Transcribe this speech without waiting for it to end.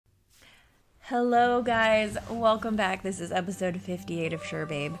Hello guys, welcome back. This is episode 58 of Sure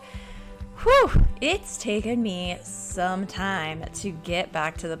Babe. Whew, it's taken me some time to get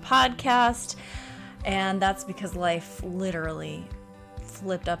back to the podcast, and that's because life literally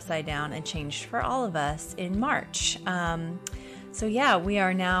flipped upside down and changed for all of us in March. So yeah, we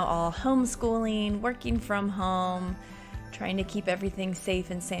are now all homeschooling, working from home, trying to keep everything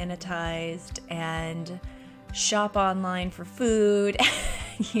safe and sanitized, and shop online for food,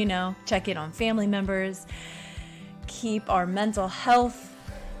 check in on family members, keep our mental health,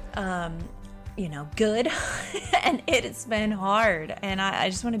 good. And it's been hard. And I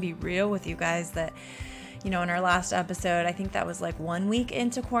just want to be real with you guys that, in our last episode, I think that was like 1 week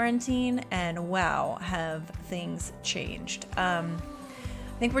into quarantine, and wow, have things changed. I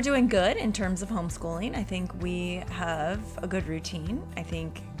think we're doing good in terms of homeschooling. I think we have a good routine. I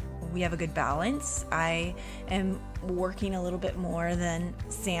think we have a good balance. I am working a little bit more than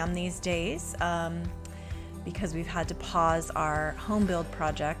Sam these days because we've had to pause our home build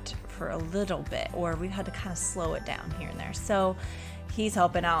project for a little bit, or we've had to kind of slow it down here and there. So he's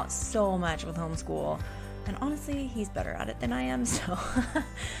helping out so much with homeschool, and honestly, he's better at it than I am. So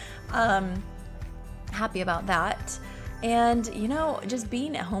happy about that. And, just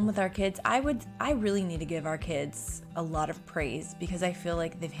being at home with our kids, I really need to give our kids a lot of praise because I feel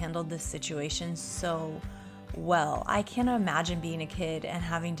like they've handled this situation so well. I can't imagine being a kid and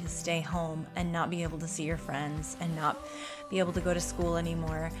having to stay home and not be able to see your friends and not be able to go to school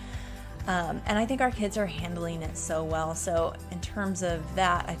anymore. And I think our kids are handling it so well. So in terms of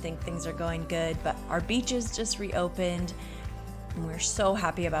that, I think things are going good. But our beaches just reopened, and we're so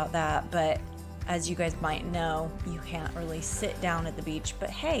happy about that. But as you guys might know, you can't really sit down at the beach,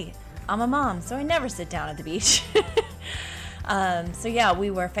 but hey, I'm a mom, so I never sit down at the beach. So yeah, we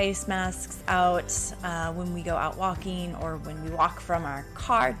wear face masks out when we go out walking, or when we walk from our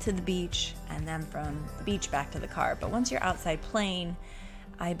car to the beach, and then from the beach back to the car. But once you're outside playing,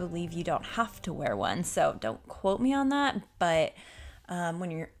 I believe you don't have to wear one, so don't quote me on that. But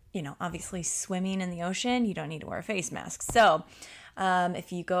when you're, obviously swimming in the ocean, you don't need to wear a face mask. So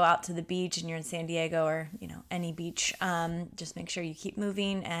if you go out to the beach and you're in San Diego, or, any beach, just make sure you keep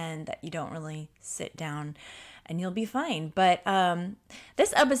moving and that you don't really sit down, and you'll be fine. But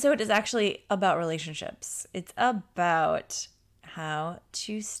this episode is actually about relationships. It's about how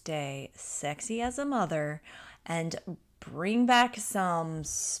to stay sexy as a mother and bring back some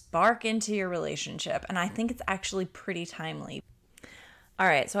spark into your relationship. And I think it's actually pretty timely. All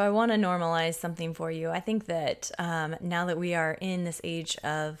right, so I want to normalize something for you. I think that now that we are in this age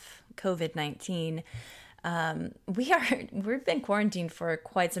of COVID-19, we've been quarantined for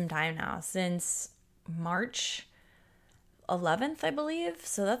quite some time now, since March 11th, I believe.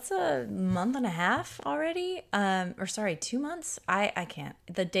 So that's a month and a half already. 2 months. I can't.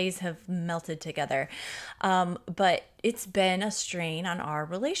 The days have melted together. But it's been a strain on our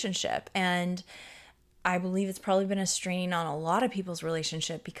relationship, and I believe it's probably been a strain on a lot of people's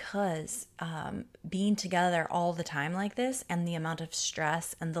relationship because being together all the time like this, and the amount of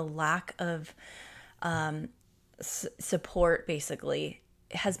stress and the lack of support basically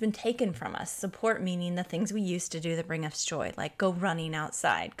has been taken from us. Support meaning the things we used to do that bring us joy, like go running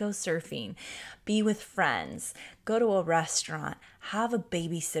outside, go surfing, be with friends, go to a restaurant, have a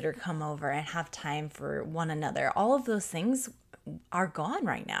babysitter come over and have time for one another. All of those things are gone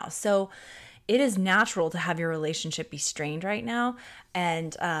right now. So it is natural to have your relationship be strained right now,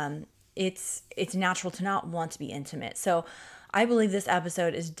 and it's natural to not want to be intimate. So I believe this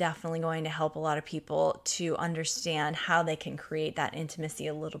episode is definitely going to help a lot of people to understand how they can create that intimacy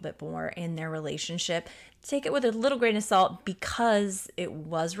a little bit more in their relationship. Take it with a little grain of salt because it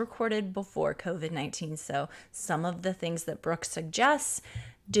was recorded before COVID-19. So some of the things that Brooke suggests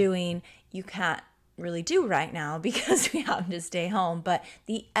doing, you can't really do right now because we have to stay home, but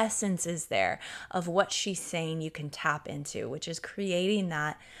the essence is there of what she's saying you can tap into, which is creating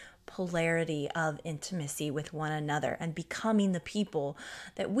that polarity of intimacy with one another and becoming the people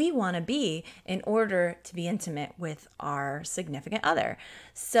that we want to be in order to be intimate with our significant other.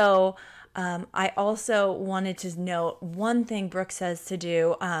 So I also wanted to note one thing Brooke says to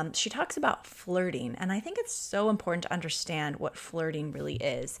do. She talks about flirting, and I think it's so important to understand what flirting really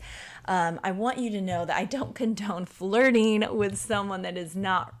is. I want you to know that I don't condone flirting with someone that is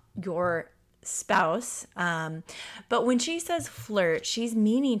not your spouse. But when she says flirt, she's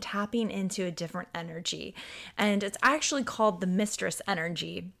meaning tapping into a different energy. And it's actually called the mistress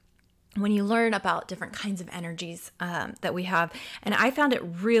energy. when you learn about different kinds of energies that we have. And I found it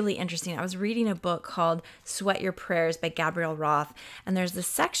really interesting. I was reading a book called Sweat Your Prayers by Gabrielle Roth. And there's this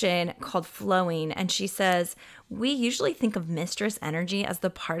section called Flowing. And she says, we usually think of mistress energy as the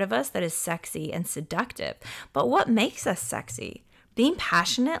part of us that is sexy and seductive. But what makes us sexy? Being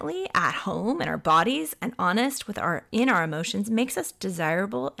passionately at home in our bodies and honest with our emotions makes us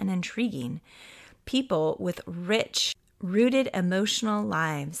desirable and intriguing. People with rooted emotional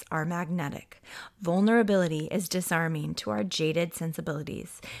lives are magnetic. Vulnerability is disarming to our jaded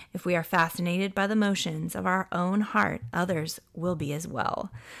sensibilities. If we are fascinated by the motions of our own heart, others will be as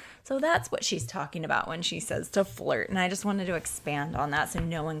well. So that's what she's talking about when she says to flirt. And I just wanted to expand on that so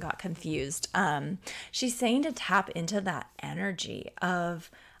no one got confused. She's saying to tap into that energy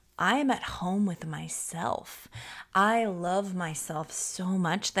of, I am at home with myself. I love myself so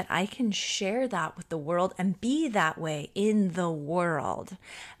much that I can share that with the world and be that way in the world.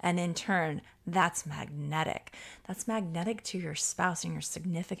 And in turn, that's magnetic. That's magnetic to your spouse and your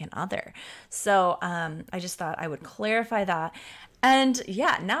significant other. So I just thought I would clarify that. And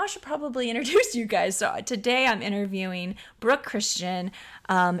yeah, now I should probably introduce you guys. So today I'm interviewing Brooke Christian.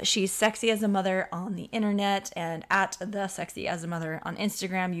 She's Sexy as a Mother on the internet and at the Sexy as a Mother on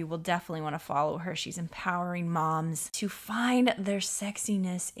Instagram. You will definitely want to follow her. She's empowering moms to find their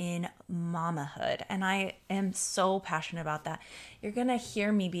sexiness in mamahood. And I am so passionate about that. You're going to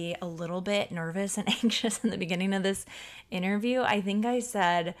hear me be a little bit nervous and anxious in the beginning of this interview. I think I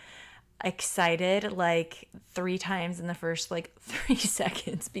said excited like 3 times in the first 3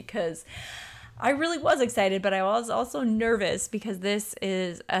 seconds because I really was excited, but I was also nervous because this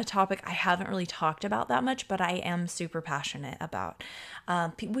is a topic I haven't really talked about that much, but I am super passionate about.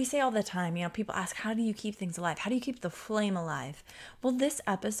 We say all the time, people ask, how do you keep things alive? How do you keep the flame alive? Well, this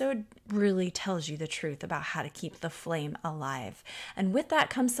episode really tells you the truth about how to keep the flame alive. And with that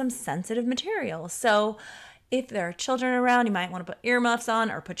comes some sensitive material. So if there are children around, you might want to put earmuffs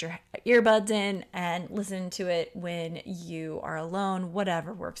on or put your earbuds in and listen to it when you are alone,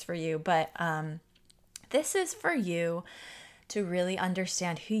 whatever works for you. But this is for you to really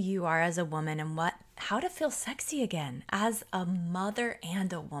understand who you are as a woman and how to feel sexy again as a mother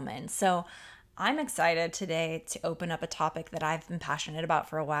and a woman. So I'm excited today to open up a topic that I've been passionate about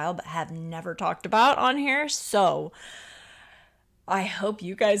for a while, but have never talked about on here. So I hope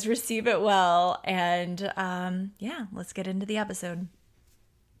you guys receive it well. And yeah, let's get into the episode.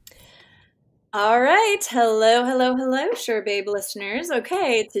 All right. Hello, Sure Babe listeners.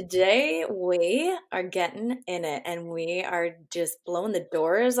 Okay, today we are getting in it and we are just blowing the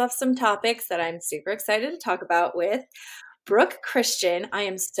doors off some topics that I'm super excited to talk about with Brooke Christian. I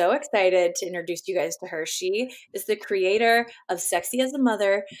am so excited to introduce you guys to her. She is the creator of Sexy as a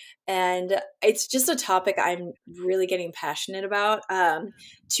Mother, and it's just a topic I'm really getting passionate about,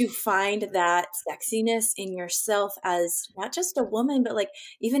 to find that sexiness in yourself as not just a woman, but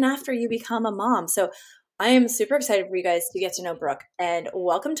even after you become a mom. So I am super excited for you guys to get to know Brooke, and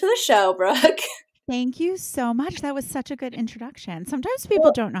welcome to the show, Brooke. Thank you so much. That was such a good introduction. Sometimes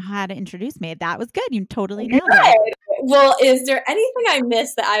people don't know how to introduce me. That was good. You totally nailed it. Well, is there anything I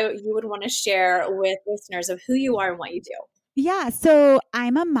missed that you would want to share with listeners of who you are and what you do? Yeah. So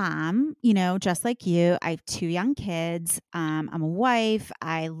I'm a mom, just like you. I have 2 young kids. I'm a wife.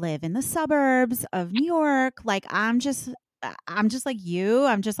 I live in the suburbs of New York. I'm just like you.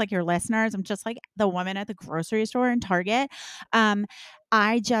 I'm just like your listeners. I'm just like the woman at the grocery store and Target.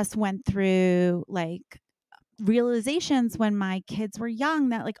 I just went through realizations when my kids were young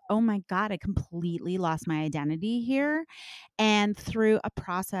that oh my God, I completely lost my identity here. And through a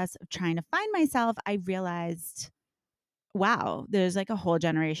process of trying to find myself, I realized, wow, there's a whole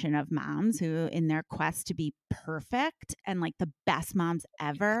generation of moms who in their quest to be perfect and the best moms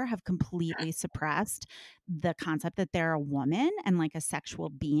ever have completely suppressed the concept that they're a woman and a sexual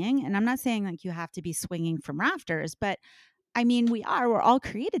being. And I'm not saying you have to be swinging from rafters, but I mean, we're all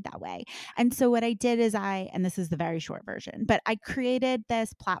created that way. And so what I did is and this is the very short version, but I created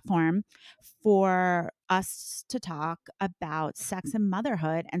this platform for us to talk about sex and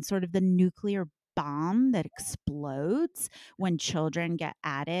motherhood and sort of the nuclear bomb that explodes when children get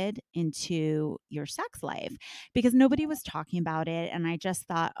added into your sex life, because nobody was talking about it. And I just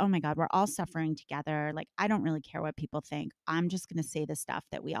thought, oh my God, we're all suffering together. I don't really care what people think. I'm just going to say the stuff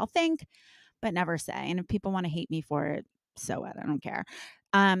that we all think, but never say. And if people want to hate me for it, so what? I don't care.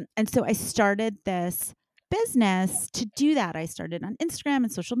 And so I started this business to do that. I started on Instagram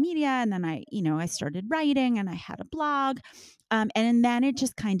and social media, and then I started writing, and I had a blog, and then it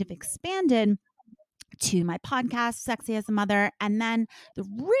just kind of expanded to my podcast, Sexy as a Mother. And then the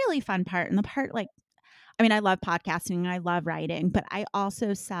really fun part, and the part I mean, I love podcasting and I love writing, but I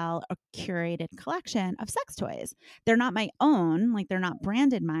also sell a curated collection of sex toys. They're not my own, like they're not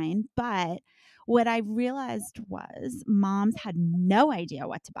branded mine, but what I realized was moms had no idea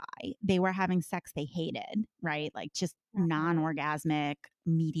what to buy. They were having sex they hated, right? Like just Mhm. non-orgasmic,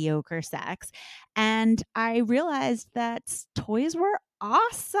 mediocre sex. And I realized that toys were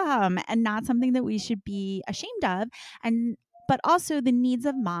awesome and not something that we should be ashamed of. And but also the needs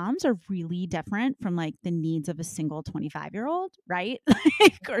of moms are really different from like the needs of a single 25-year-old, right?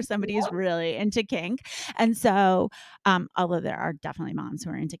 Like, or somebody who's Yep. really into kink. And so, although there are definitely moms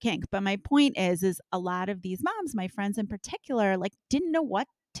who are into kink, but my point is a lot of these moms, my friends in particular, like didn't know what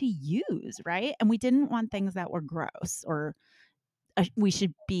to use, right? And we didn't want things that were gross or we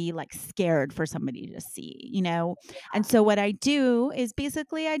should be like scared for somebody to see, you know? And so what I do is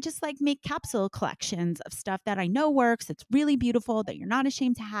basically I just like make capsule collections of stuff that I know works, that's really beautiful, that you're not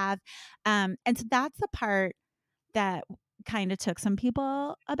ashamed to have. And so that's the part that kind of took some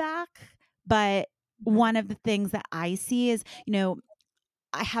people aback. But Mhm. one of the things that I see is, you know,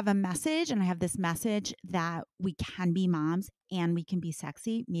 I have a message and I have this message that we can be moms and we can be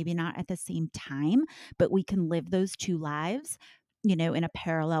sexy, maybe not at the same time, but we can live those two lives, you know, in a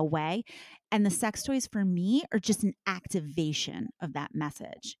parallel way. And the sex toys for me are just an activation of that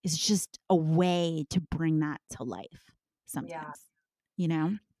message. It's just a way to bring that to life Yeah. sometimes, you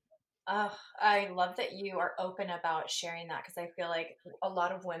know? Oh, I love that you are open about sharing that because I feel like a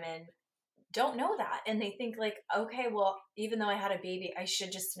lot of women don't know that and they think like, okay, well, even though I had a baby, I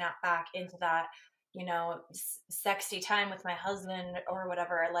should just snap back into that, sexy time with my husband or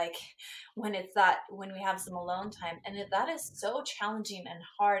whatever, like when we have some alone time. And that is so challenging and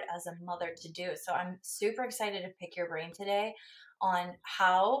hard as a mother to do. So I'm super excited to pick your brain today on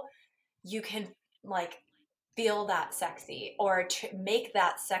how you can like feel that sexy or make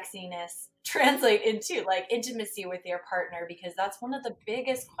that sexiness translate into like intimacy with your partner, because that's one of the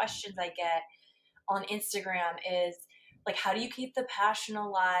biggest questions I get on Instagram is like, how do you keep the passion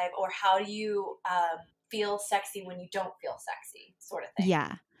alive, or how do you feel sexy when you don't feel sexy, sort of thing.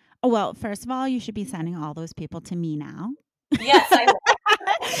 Yeah. Oh, well, first of all, you should be sending all those people to me now. Yes, I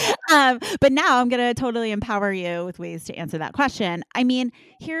will. But now I'm gonna totally empower you with ways to answer that question. I mean,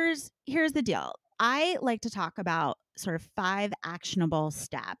 here's the deal. I like to talk about sort of 5 actionable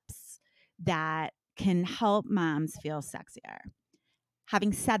steps that can help moms feel sexier.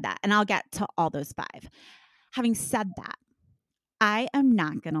 Having said that, and I'll get to all those 5. Having said that, I am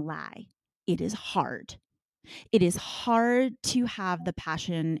not gonna lie. It is hard. It is hard to have the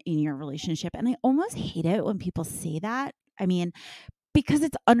passion in your relationship, and I almost hate it when people say that. I mean, because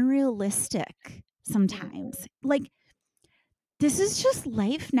it's unrealistic Mhm. sometimes. Like, this is just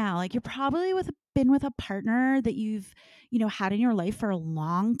life now. Like, you're probably been with a partner that you've, you know, had in your life for a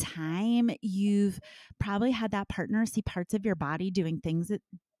long time. You've probably had that partner see parts of your body doing things that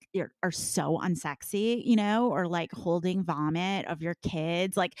are so unsexy, you know, or like holding vomit of your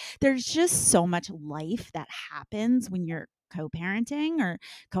kids. Like, there's just so much life that happens when you're co-parenting or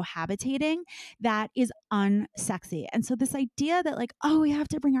cohabitating that is unsexy. And so this idea that like, oh, we have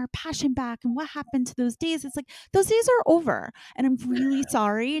to bring our passion back and what happened to those days? It's like those days are over. And I'm really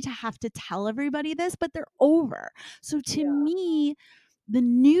sorry to have to tell everybody this, but they're over. So to Yeah. me, the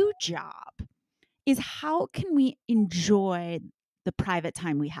new job is how can we enjoy the private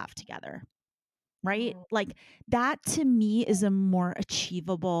time we have together, right? Mm. Like that to me is a more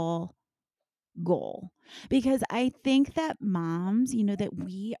achievable goal because I think that moms, you know, that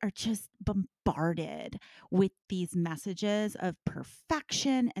we are just bombarded with these messages of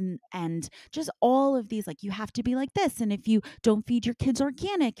perfection and just all of these like you have to be like this, and if you don't feed your kids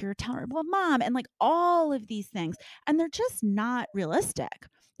organic, you're a terrible mom, and like all of these things, and they're just not realistic.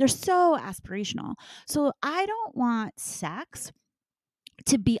 They're so aspirational. So I don't want sex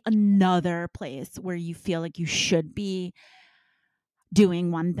to be another place where you feel like you should be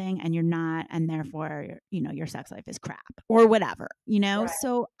doing one thing and you're not, and therefore, you know, your sex life is crap or whatever, you know? Right.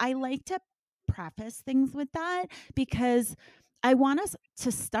 So I like to preface things with that because I want us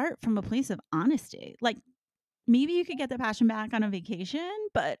to start from a place of honesty. Like maybe you could get the passion back on a vacation,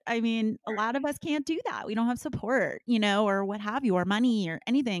 but I mean, a lot of us can't do that. We don't have support, you know, or what have you, or money or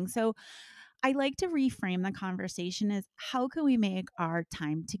anything. So I like to reframe the conversation as how can we make our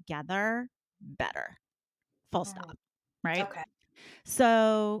time together better? Full Mhm. stop. Right. Okay.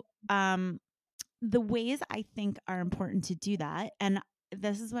 So, the ways I think are important to do that, and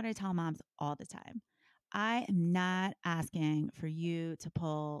this is what I tell moms all the time. I am not asking for you to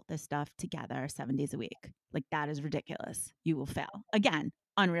pull this stuff together 7 days a week. Like, that is ridiculous. You will fail. Again,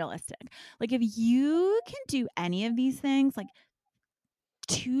 unrealistic. Like, if you can do any of these things, like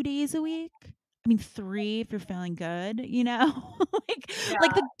 2 days a week, I mean, 3 if you're feeling good, you know? Like Yeah.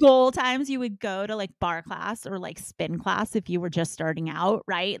 the goal times you would go to, like, bar class or, like, spin class if you were just starting out,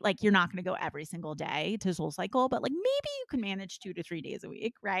 right? Like, you're not gonna go every single day to SoulCycle, but, like, maybe you can manage 2 to 3 days a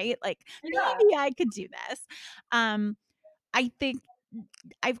week, right? Like, Yeah. maybe I could do this. Um, I think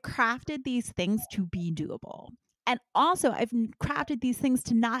I've crafted these things to be doable. And also, I've crafted these things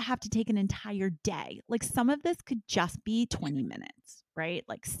to not have to take an entire day. Like some of this could just be 20 minutes, right?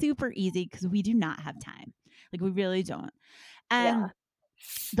 Like super easy because we do not have time. Like we really don't. Yeah. And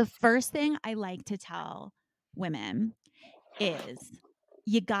the first thing I like to tell women is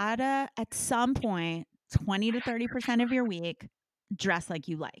you gotta, at some point, 20 to 30% of your week, dress like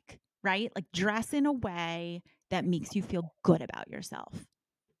you like, right? Like dress in a way that makes you feel good about yourself.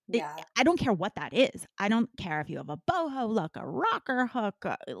 Yeah. I don't care what that is. I don't care if you have a boho look, a rocker hook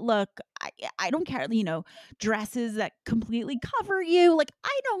look. I don't care, dresses that completely cover you. Like,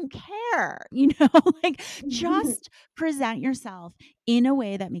 I don't care, like just present yourself in a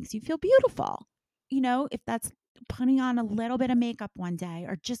way that makes you feel beautiful. If that's putting on a little bit of makeup one day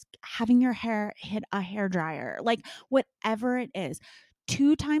or just having your hair hit a hair dryer, like whatever it is,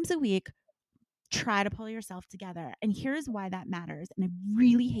 2 times a week, try to pull yourself together. And here's why that matters. And I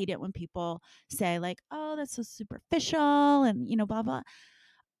really hate it when people say, like, oh, that's so superficial and, blah, blah.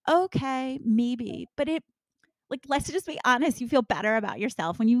 Okay, maybe. But let's just be honest. You feel better about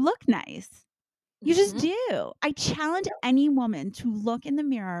yourself when you look nice. You just Mhm. do. I challenge any woman to look in the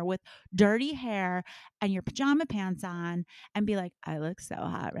mirror with dirty hair and your pajama pants on and be like, I look so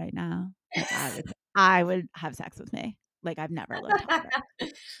hot right now. Like I would have sex with me. Like I've never looked hotter.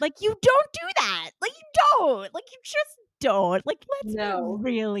 Like, you don't do that. Like, you don't. Like, you just don't. Like, let's be No.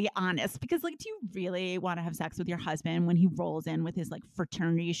 really honest because, like, do you really want to have sex with your husband when he rolls in with his, like,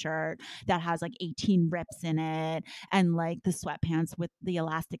 fraternity shirt that has, like, 18 rips in it and, like, the sweatpants with the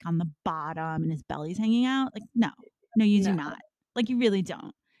elastic on the bottom and his belly's hanging out? Like, no. No, you do No. not. Like, you really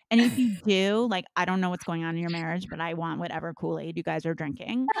don't. And if you do, like, I don't know what's going on in your marriage, but I want whatever Kool-Aid you guys are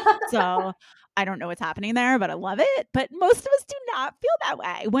drinking. So I don't know what's happening there, but I love it. But most of us do not feel that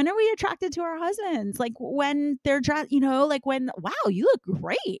way. When are we attracted to our husbands? Like when they're dressed, like when, wow, you look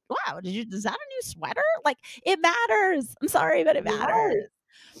great. Wow, is that a new sweater? Like it matters. I'm sorry, but it Yes, matters.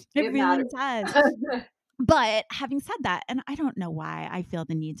 It it really matters. does. But having said that, and I don't know why I feel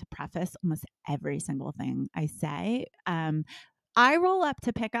the need to preface almost every single thing I say. I roll up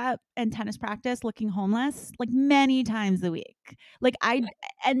to pick up and tennis practice looking homeless like many times a week. Like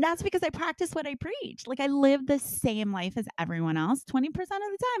and that's because I practice what I preach. Like I live the same life as everyone else. 20%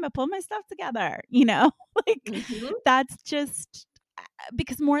 of the time I pull my stuff together, like Mhm. that's just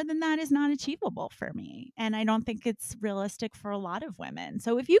because more than that is not achievable for me. And I don't think it's realistic for a lot of women.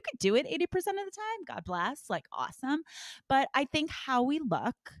 So if you could do it 80% of the time, God bless, like awesome. But I think how we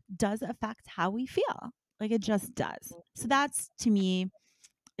look does affect how we feel. Like it just does. So that's to me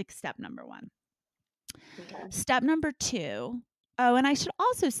like step number 1. Okay. Step number 2. Oh, and I should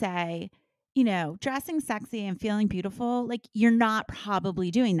also say, dressing sexy and feeling beautiful, like you're not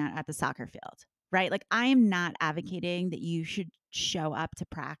probably doing that at the soccer field, right? Like I am not advocating that you should show up to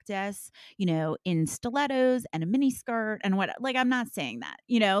practice, in stilettos and a mini skirt and what, like I'm not saying that,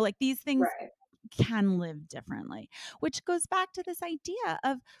 like these things Right. can live differently, which goes back to this idea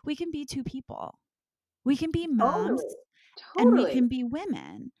of we can be 2 people. We can be moms Totally. and we Totally. can be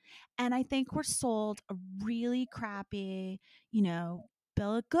women. And I think we're sold a really crappy,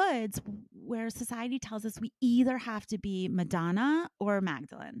 bill of goods where society tells us we either have to be Madonna or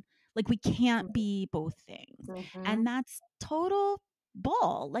Magdalene. Like we can't be both things. And Mhm. that's total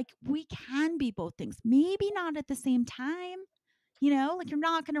bull. Like we can be both things. Maybe not at the same time. Like you're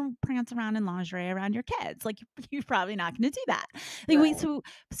not going to prance around in lingerie around your kids. Like you're probably not going to do that. Like Right.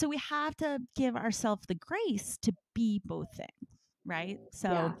 so we have to give ourselves the grace to be both things, right? So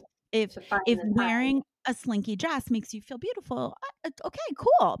Yeah. if To find if the time. wearing a slinky dress makes you feel beautiful, okay,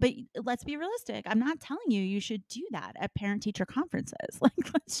 cool. But let's be realistic. I'm not telling you should do that at parent teacher conferences.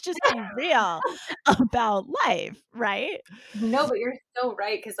 Like let's just be real about life, right? No, but you're so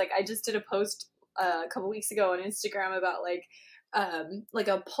right because like I just did a post a couple weeks ago on Instagram about like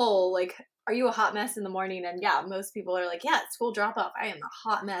a poll like are you a hot mess in the morning? And yeah, most people are like, yeah, school drop off. I am a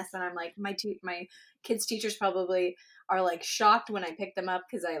hot mess, and I'm like, my kids' teachers probably are like shocked when I pick them up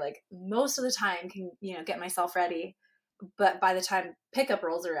because I like most of the time can get myself ready, but by the time pickup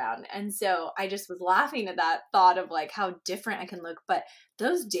rolls around, and so I just was laughing at that thought of like how different I can look. But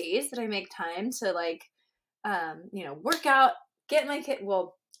those days that I make time to like work out, get my kid,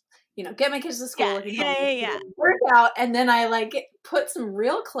 well, get my kids to school Yeah, looking yeah, home, yeah, yeah. work out, and then I like put some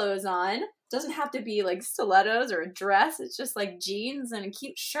real clothes on doesn't have to be like stilettos or a dress. It's just like jeans and a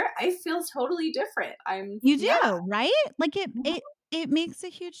cute shirt. I feel totally different. You Yeah. do, right? Like it makes a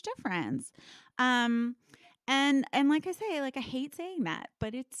huge difference. Um and like I say, like I hate saying that,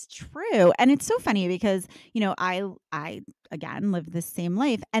 but it's true. And it's so funny because, I again live this same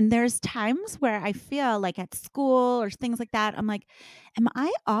life, and there's times where I feel like at school or things like that, I'm like, am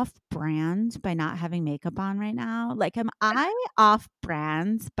I off brand by not having makeup on right now? Like, am I off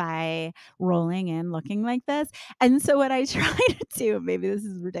brand by rolling in looking like this? And so what I try to do, maybe this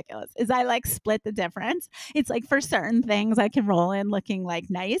is ridiculous, is I like split the difference. It's like for certain things I can roll in looking like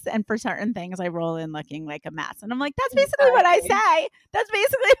nice, and for certain things I roll in looking like a mess. And I'm like, that's basically what I Exactly. say. That's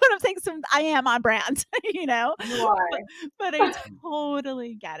basically what I'm saying. So I am on brand, you know? You are. But I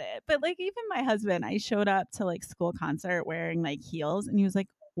totally get it. But like even my husband, I showed up to like school concert wearing like heels, and he was like,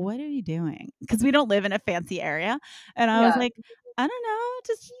 "What are you doing?" Because we don't live in a fancy area. And I was Yeah. like, I don't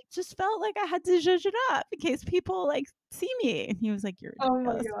know, just felt like I had to zhuzh it up in case people like see me. And he was like, "You're Oh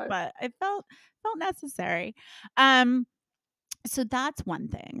my ridiculous." God. But I felt necessary. Um, so that's one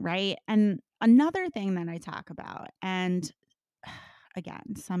thing, right? And another thing that I talk about, and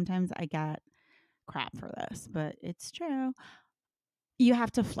again, sometimes I get crap for this, but it's true. You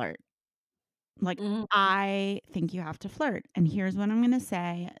have to flirt. Like, Mhm. I think you have to flirt. And here's what I'm going to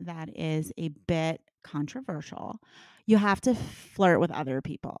say that is a bit controversial. You have to flirt with other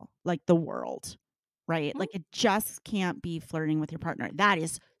people, like the world, right? Mhm. Like, it just can't be flirting with your partner. That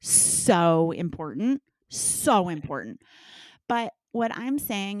is so important. So important. But what I'm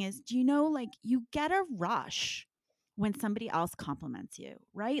saying is, do you know, like, you get a rush when somebody else compliments you,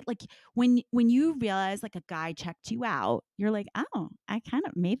 right? Like when you realize like a guy checked you out, you're like, "Oh, I kind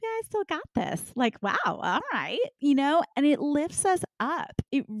of maybe I still got this." Like, "Wow, all right." And it lifts us up.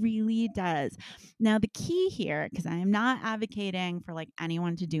 It really does. Now, the key here, because I am not advocating for like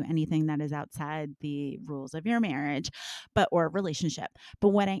anyone to do anything that is outside the rules of your marriage, or relationship. But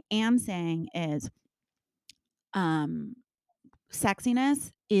what I am saying is um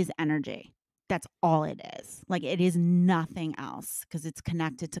sexiness is energy. That's all it is. Like it is nothing else because it's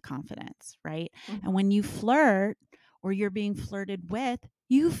connected to confidence, right? And Mhm. when you flirt or you're being flirted with,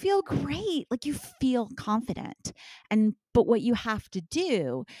 you feel great. Like you feel confident. But what you have to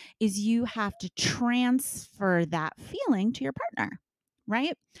do is you have to transfer that feeling to your partner,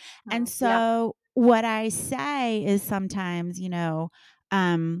 right? And Yeah. so what I say is sometimes,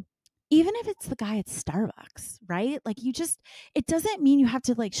 um even if it's the guy at Starbucks, right? Like it doesn't mean you have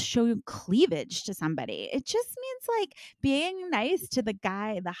to like show cleavage to somebody. It just means like being nice to the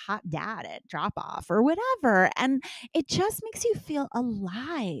guy, the hot dad at drop off or whatever. And it just makes you feel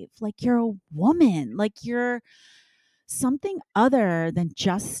alive, like you're a woman, like you're something other than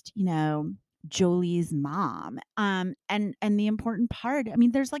just, Jolie's mom. And the important part, I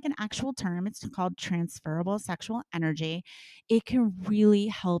mean, there's like an actual term, it's called transferable sexual energy. It can really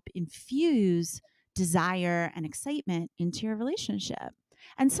help infuse desire and excitement into your relationship.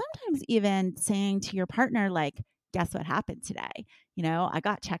 And sometimes even saying to your partner, like, guess what happened today? I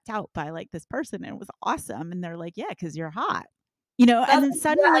got checked out by like this person and it was awesome. And they're like, yeah, because you're hot. And then That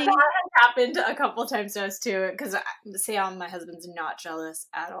suddenly, has happened a couple times to us too. Because Sam, my husband's not jealous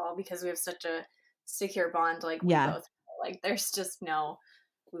at all because we have such a secure bond. Like we yeah, both like. There's just no,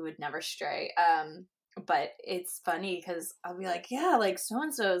 we would never stray. But it's funny because I'll be like, yeah, like so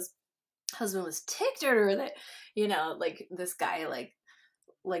and so's husband was ticked at her that, like this guy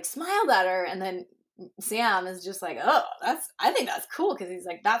like smiled at her, and then Sam is just like, oh, I think that's cool because he's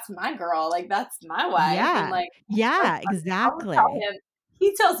like, that's my girl, like that's my wife, and yeah, like, yeah, I'll tell exactly. him.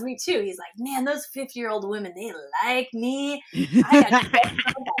 He tells me too. He's like, man, those 50-year-old women, they like me. I got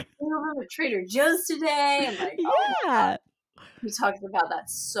two of them at Trader Joe's today. I'm like, oh my god. Yeah. He talks about that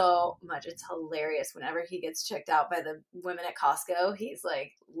so much. It's hilarious. Whenever he gets checked out by the women at Costco, he's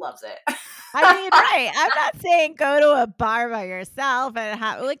like, loves it. I mean, right. I'm not saying go to a bar by yourself and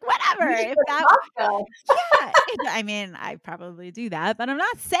have like whatever. You If go that to Costco. Yeah, I mean, I probably do that, but I'm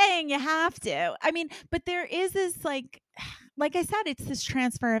not saying you have to. I mean, but there is this like I said, it's this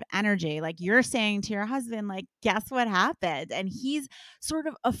transfer of energy. Like you're saying to your husband, like, guess what happened? And he's sort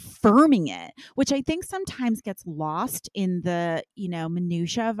of affirming it, which I think sometimes gets lost in the,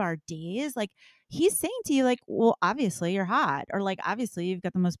 minutia of our days. Like he's saying to you, like, well, obviously you're hot, or like, obviously you've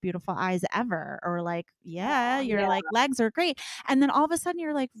got the most beautiful eyes ever, or like, yeah, Oh, your yeah. like legs are great. And then all of a sudden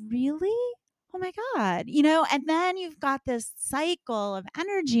you're like, really? Oh my God, and then you've got this cycle of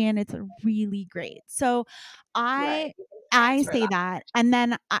energy and it's really great. So I Right. You can I transfer say that. that, and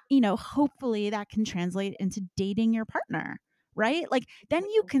then hopefully that can translate into dating your partner, right? Like then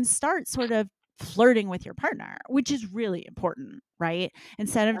you can start sort of flirting with your partner, which is really important, right?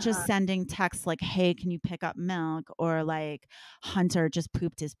 Instead of just Uh-huh. sending texts like, hey, can you pick up milk? Or like, Hunter just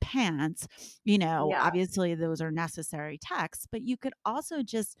pooped his pants. Yeah. Obviously those are necessary texts, but you could also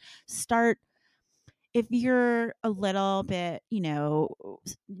just start, if you're a little bit,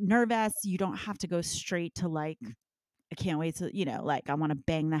 nervous, you don't have to go straight to like, I can't wait to, like, I want to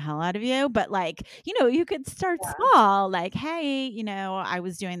bang the hell out of you. But like, you could start Yeah. small, like, hey, I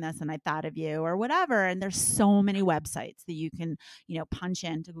was doing this and I thought of you or whatever. And there's so many websites that you can, punch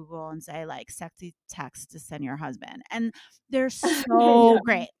into Google and say like sexy text to send your husband. And they're so Yeah.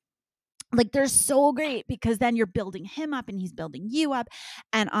 great. Like they're so great because then you're building him up and he's building you up.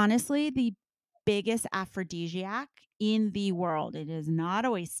 And honestly, the biggest aphrodisiac in the world, it is not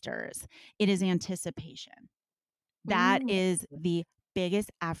oysters, it is anticipation. That Mm. is the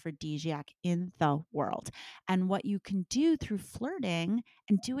biggest aphrodisiac in the world. And what you can do through flirting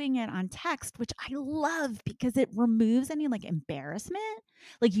and doing it on text, which I love because it removes any like embarrassment.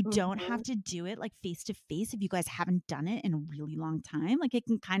 Like you don't have Mhm. to do it like face to face if you guys haven't done it in a really long time. Like it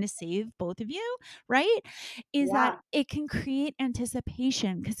can kind of save both of you, right? Is that Yeah. it can create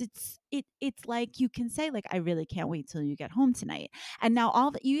anticipation because it's like you can say like, I really can't wait till you get home tonight. And now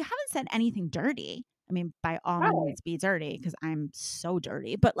all that, you haven't said anything dirty. I mean, by all Right. means be dirty because I'm so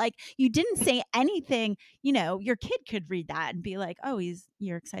dirty, but like you didn't say anything, your kid could read that and be like, oh,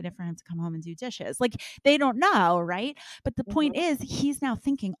 you're excited for him to come home and do dishes. Like they don't know, right? But the point Mhm. is he's now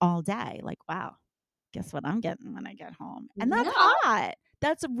thinking all day, like, wow, guess what I'm getting when I get home. And that's Yeah. hot.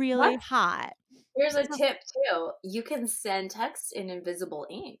 That's really What? hot. Here's a So tip too. You can send text in invisible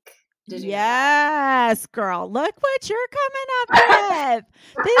ink. Did you know that? yes, girl. Look what you're coming up with.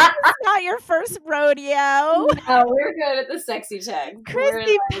 This is not your first rodeo. No, we're good at the sexy text. We're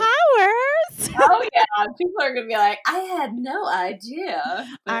Christy like, Powers. oh yeah. People are gonna be like, I had no idea.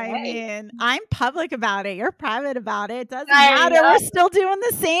 But I hey, mean, I'm public about it. You're private about it. Doesn't I matter. know. We're still doing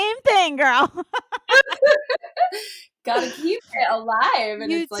the same thing, girl. Gotta keep it alive.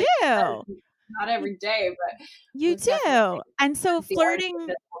 And You it's like do. not every day, but You we've definitely do. And so the art of flirting,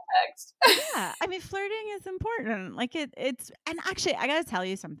 invisible text. yeah, I mean, flirting is important. Like it's, and actually, I got to tell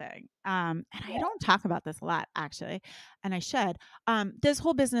you something. And I Yeah. don't talk about this a lot, actually, and I should. This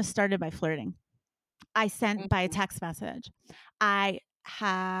whole business started by flirting. I sent by a Mhm. text message.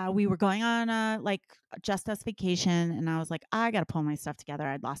 We were going on a like just us vacation, and I was like, I got to pull my stuff together.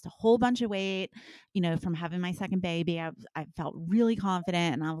 I'd lost a whole bunch of weight, from having my second baby. I felt really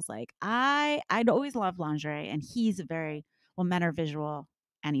confident, and I was like, I'd always loved lingerie, and he's a very well, men are visual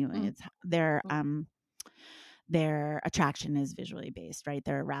anyway. Mhm. It's their attraction is visually based, right?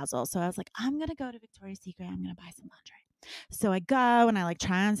 Their arousal. So I was like, I'm gonna go to Victoria's Secret. I'm gonna buy some lingerie. So I go and I like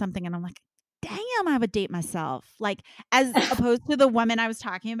try on something, and I'm like, damn, I would date myself. Like, as opposed to the woman I was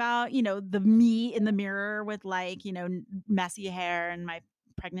talking about, the me in the mirror with like, messy hair and my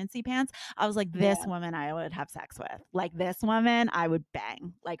pregnancy pants. I was like, this Yeah. woman I would have sex with. Like, this woman I would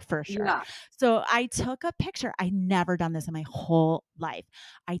bang, like, for sure. Yeah. So I took a picture. I never done this in my whole life.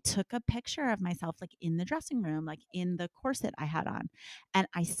 I took a picture of myself, like in the dressing room, like in the corset I had on, and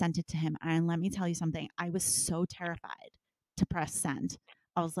I sent it to him. And let me tell you something, I was so terrified to press send.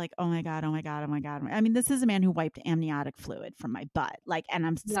 I was like, oh my God, oh my God, oh my God. I mean, this is a man who wiped amniotic fluid from my butt. Like, and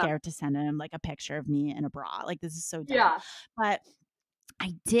I'm Yeah. scared to send him like a picture of me in a bra. Like, this is so dumb. Yeah. But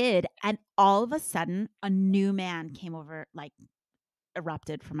I did. And all of a sudden, a new man came over, like,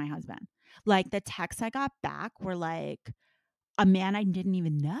 erupted from my husband. Like, the texts I got back were like a man I didn't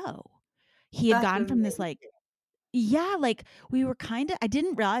even know. He had That's gone from this, amazing. like, yeah, like we were kind of, I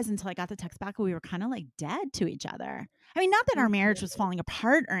didn't realize until I got the text back, we were kind of like dead to each other. I mean, not that our marriage Mhm. was falling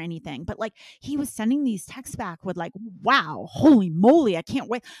apart or anything, but like he was sending these texts back with like, wow, holy moly, I can't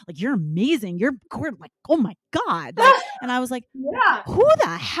wait. Like, you're amazing. You're like, oh my God. Like, and I was like, Yeah. who the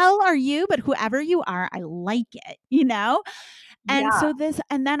hell are you? But whoever you are, I like it. And Yeah. so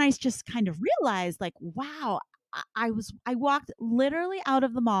and then I just kind of realized like, wow, I walked literally out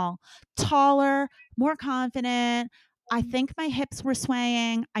of the mall taller, more confident. I think my hips were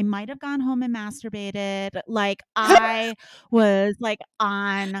swaying. I might have gone home and masturbated. Like I was like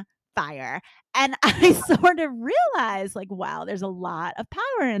on fire. And I sort of realized like, wow, there's a lot of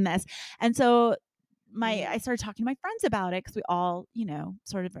power in this. And so I Mhm. started talking to my friends about it because we all,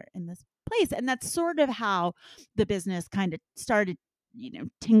 sort of are in this place. And that's sort of how the business kind of started,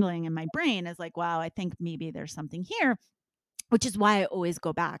 tingling in my brain is like, wow, I think maybe there's something here, which is why I always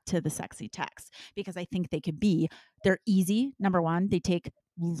go back to the sexy texts because I think they're easy. Number one, they take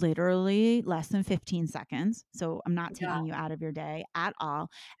literally less than 15 seconds. So I'm not Yeah. taking you out of your day at all.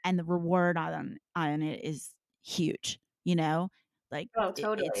 And the reward on it is huge, you know? Like Oh, it's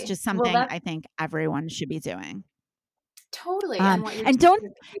totally. just Well, something that's I think everyone should be doing. totally. And what you're And doing don't,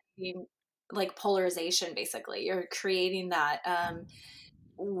 is creating like polarization, basically. You're creating that,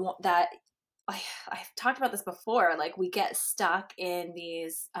 that I've talked about this before. Like we get stuck in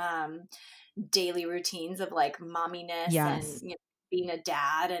these daily routines of like momminess and yes. being a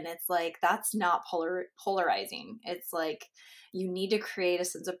dad, and it's like that's not polarizing. It's like you need to create a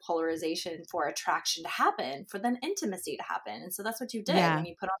sense of polarization for attraction to happen, for then intimacy to happen. And so that's what you did Yeah. when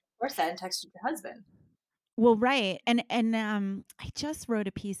you put on the corset and texted your husband. Well, right. And I just wrote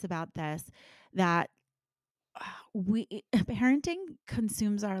a piece about this that we parenting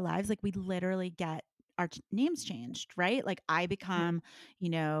consumes our lives. Like we literally get our names changed, right? Like I Mhm. become,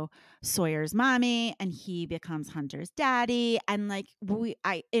 Sawyer's mommy and he becomes Hunter's daddy. And like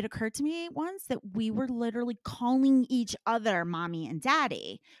it occurred to me once that we were literally calling each other mommy and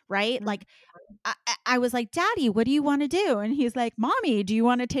daddy, right? Mhm. Like I was like, Daddy, what do you want to do? And he's like, Mommy, do you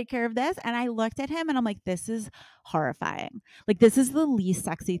want to take care of this? And I looked at him and I'm like, this is horrifying. Like, this is the least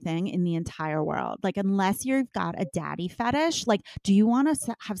sexy thing in the entire world. Like, unless you've got a daddy fetish, like, do you want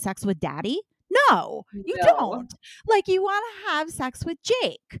to have sex with daddy? No, you No. don't. Like, you want to have sex with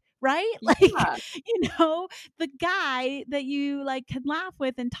Jake, right? Like, Yeah. the guy that you like can laugh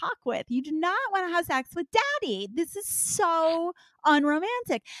with and talk with. You do not want to have sex with daddy. This is so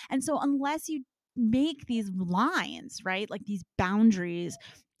unromantic. And so, unless you make these lines, right? Like these boundaries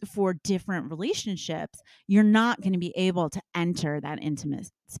for different relationships, you're not going to be able to enter that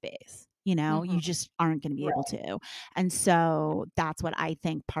intimate space. Hmm. You just aren't going to be able Right. to. And so that's what I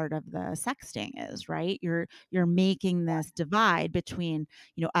think part of the sexting is, right? You're making this divide between,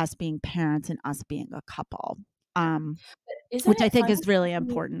 us being parents and us being a couple. Isn't Which I it think funny? is really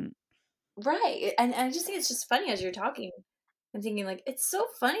important. Right. And I just think it's just funny as you're talking. I'm thinking like it's so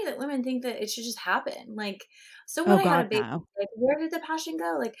funny that women think that it should just happen. Like, so what? Oh I had a God, baby. no. Like, where did the passion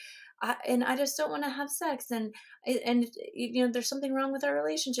go? Like, I just don't want to have sex, and there's something wrong with our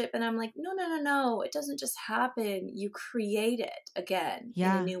relationship. And I'm like, no, no, no, no. It doesn't just happen. You create it again in a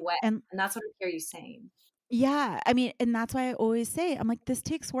Yeah. new way, And and that's what I hear you saying. yeah, I mean, and that's why I always say, I'm like, this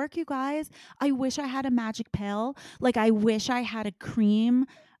takes work, you guys. I wish I had a magic pill. Like, I wish I had a cream.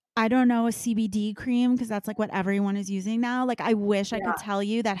 I don't know, a CBD cream, because that's like what everyone is using now. Like, I wish I Yeah. could tell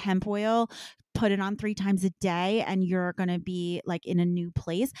you that hemp oil, put it on 3 times a day, and you're going to be like in a new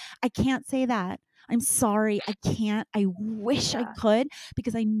place. I can't say that. I'm sorry. I can't. I wish I Yeah. could,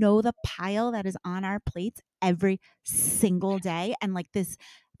 because I know the pile that is on our plates every single day. And like this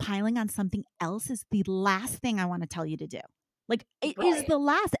piling on something else is the last thing I want to tell you to do. Like it is Right. the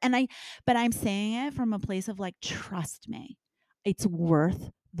last. But I'm saying it from a place of like, trust me, it's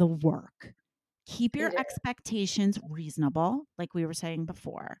worth the work. Keep your It is. expectations reasonable, like we were saying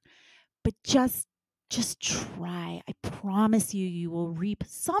before, but just try. I promise you, you will reap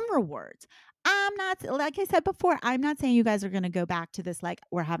some rewards. I'm not, like I said before, I'm not saying you guys are going to go back to this, like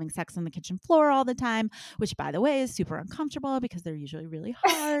we're having sex on the kitchen floor all the time, which by the way is super uncomfortable because they're usually really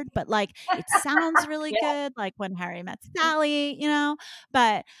hard, but like it sounds really Yeah. good, like when Harry met Sally.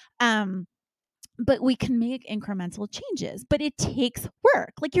 But, but we can make incremental changes, but it takes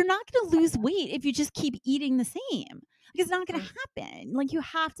work. Like you're not going to lose weight if you just keep eating the same. Like it's not going to Mhm. happen. Like you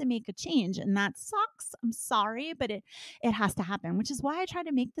have to make a change, and that sucks. I'm sorry, but it has to happen, which is why I try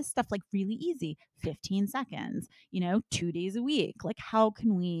to make this stuff like really easy. 15 seconds, 2 days a week. Like how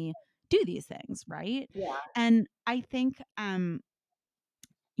can we do these things, right? Yeah. And I think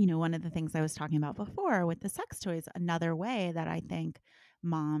one of the things I was talking about before with the sex toys, another way that I think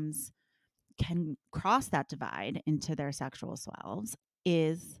moms can cross that divide into their sexual selves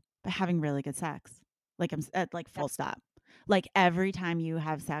is by having really good sex. Like I'm at like Yeah. full stop. Like every time you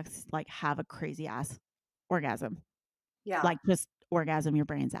have sex, like have a crazy ass orgasm. Yeah. Like just orgasm your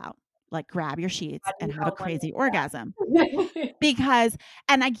brains out. Like grab your sheets How do and you have a help women crazy orgasm. do that? Because,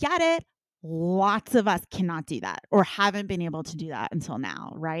 and I get it, lots of us cannot do that or haven't been able to do that until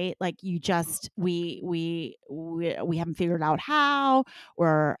now, right? Like you just we haven't figured out how,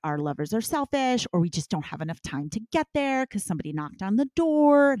 or our lovers are selfish, or we just don't have enough time to get there because somebody knocked on the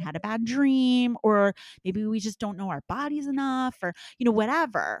door and had a bad dream, or maybe we just don't know our bodies enough, or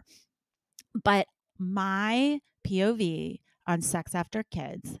whatever. But my POV on sex after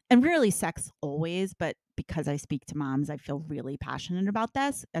kids, and really sex always, but because I speak to moms, I feel really passionate about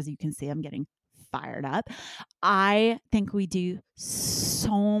this. As you can see, I'm getting fired up. I think we do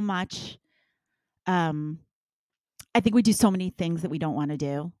so much. I think we do so many things that we don't want to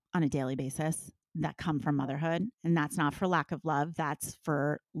do on a daily basis that come from motherhood. And that's not for lack of love. That's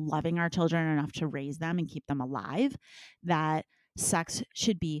for loving our children enough to raise them and keep them alive. That sex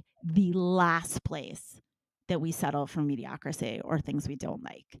should be the last place that we settle for mediocrity or things we don't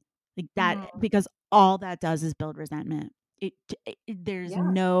like. Like that, because all that does is build resentment. There's Yeah.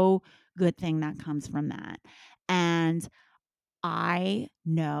 no good thing that comes from that. And I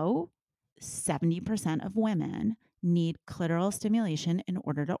know 70% of women need clitoral stimulation in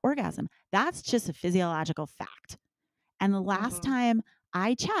order to orgasm. That's just a physiological fact. And the last time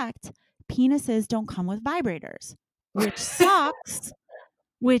I checked, penises don't come with vibrators, which sucks,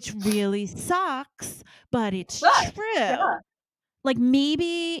 which really sucks, but it's true. Yeah. Like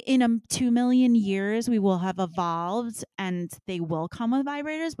maybe in 2 million years we will have evolved and they will come with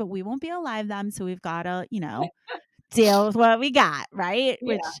vibrators, but we won't be alive then. So we've got to, deal with what we got, right?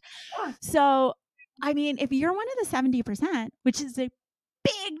 Yeah. So, I mean, if you're one of the 70%, which is a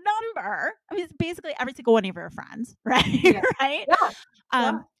big number, I mean, it's basically every single one of your friends, right? Yeah. Right?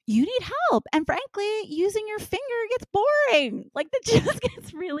 Yeah. You need help. And frankly, using your finger gets boring. Like that just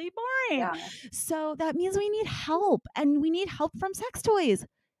gets really boring. Yeah. So that means we need help, and we need help from sex toys.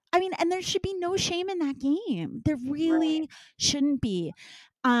 I mean, and there should be no shame in that game. There really shouldn't be.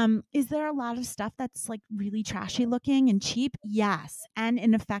 Is there a lot of stuff that's like really trashy looking and cheap? Yes. And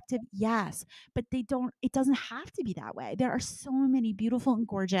ineffective? Yes. But it doesn't have to be that way. There are so many beautiful and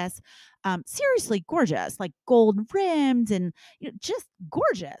gorgeous, seriously gorgeous, like gold rimmed and just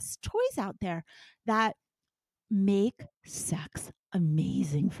gorgeous toys out there that make sex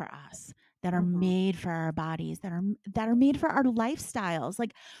amazing for us, that are made for our bodies, that are made for our lifestyles.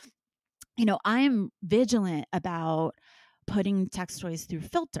 Like, I am vigilant about putting sex toys through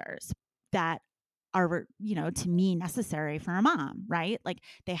filters that are, to me necessary for a mom, right? Like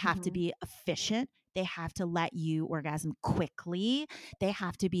they have to be efficient. They have to let you orgasm quickly. They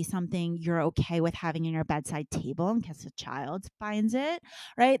have to be something you're okay with having in your bedside table in case a child finds it,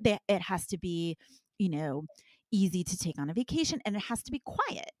 right? It has to be, easy to take on a vacation, and it has to be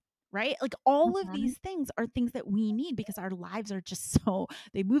quiet. Right? Like all of these things are things that we need because our lives are just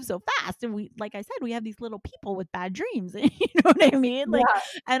they move so fast. And like I said, we have these little people with bad dreams. You know what I mean? Like,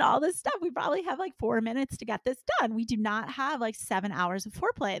 and all this stuff, we probably have like 4 minutes to get this done. We do not have like 7 hours of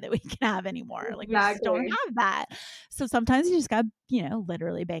foreplay that we can have anymore. Like we just don't have that. So sometimes you just got,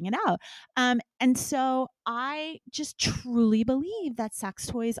 literally bang it out. And so I just truly believe that sex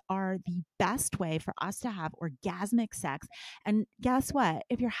toys are the best way for us to have orgasmic sex. And guess what?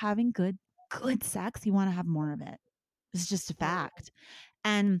 If you're having good sex, you want to have more of it. It's just a fact.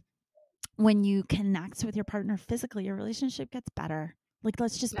 And when you connect with your partner physically, your relationship gets better. Like,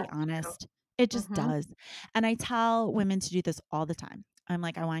 let's just be honest. It just does. And I tell women to do this all the time. I'm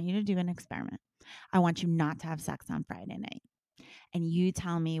like, I want you to do an experiment. I want you not to have sex on Friday night. And you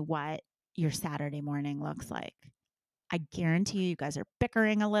tell me what your Saturday morning looks like. I guarantee you guys are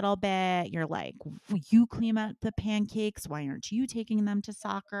bickering a little bit. You're like, you clean up the pancakes. Why aren't you taking them to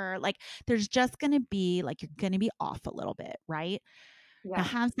soccer? Like, there's just going to be like, you're going to be off a little bit, right? Yeah. Now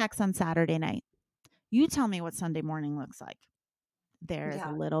have sex on Saturday night. You tell me what Sunday morning looks like. There's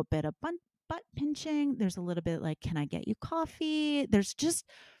a little bit of butt pinching. There's a little bit like, can I get you coffee? There's just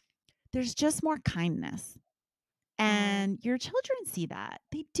more kindness. And your children see that.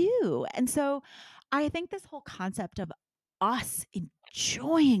 They do. And so I think this whole concept of us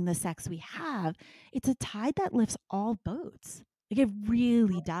enjoying the sex we have, it's a tide that lifts all boats. Like it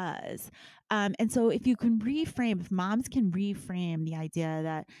really does. And so if moms can reframe the idea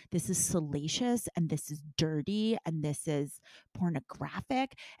that this is salacious and this is dirty and this is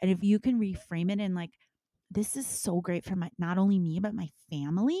pornographic, and if you can reframe it in like, this is so great for not only me, but my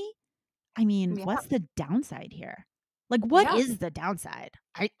family. I mean, what's the downside here? Like, what is the downside?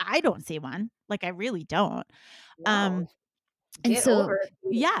 I don't see one. Like, I really don't. No. And Get so, over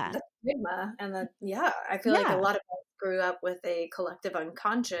the stigma. And I feel like a lot of us grew up with a collective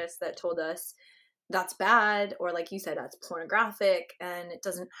unconscious that told us that's bad, or like you said, that's pornographic, and it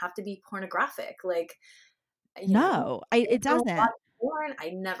doesn't have to be pornographic. Like, it doesn't. Porn, I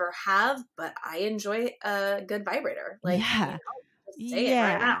never have, but I enjoy a good vibrator. Like, say it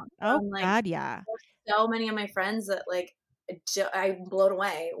right now. Oh God, yeah. So many of my friends that like I'm blown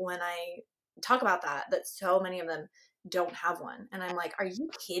away when I talk about that so many of them don't have one, and I'm like, are you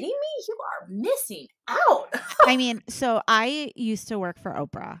kidding me? You are missing out. I mean, so I used to work for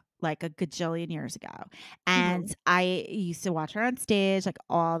Oprah like a gajillion years ago, and I used to watch her on stage like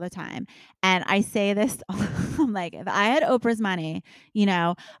all the time. And I say this, I'm like, if I had Oprah's money,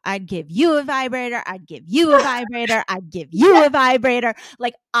 I'd give you a vibrator, I'd give you a vibrator, I'd give you a vibrator.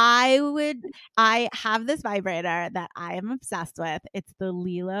 Like I have this vibrator that I am obsessed with. It's the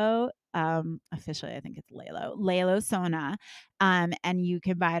Lilo Officially, I think it's Lalo Sona. And you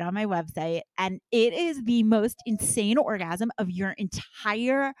can buy it on my website. And it is the most insane orgasm of your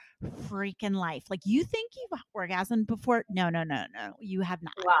entire freaking life. Like, you think you've orgasmed before? No, no, no, no. You have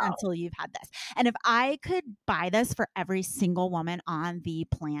not Wow. until you've had this. And if I could buy this for every single woman on the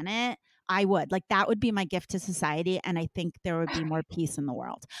planet, I would. Like, that would be my gift to society. And I think there would be more peace in the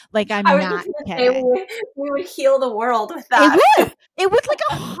world. Like, I'm I was not just going to say kidding. we would heal the world with It that. would. It would like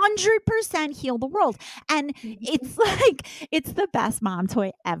 100% heal the world. And it's like, it's the best mom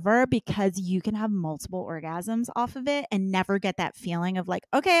toy ever because you can have multiple orgasms off of it and never get that feeling of like,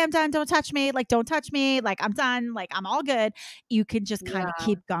 okay, I'm done. Don't touch me. Like, don't touch me. Like, I'm done. Like, I'm all good. You can just kind of Yeah.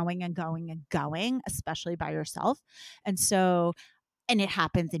 keep going and going and going, especially by yourself. And so, and it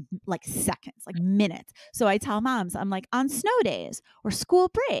happens in like seconds, like minutes. So I tell moms, I'm like, on snow days or school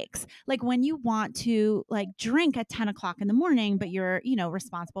breaks, like when you want to like drink at 10 o'clock in the morning, but you're,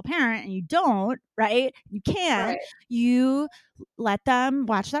 responsible parent and you don't, right? You can't, Right. you let them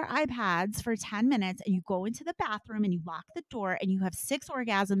watch their iPads for 10 minutes and you go into the bathroom and you lock the door and you have 6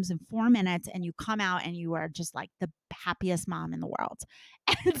 orgasms in 4 minutes and you come out and you are just like the happiest mom in the world.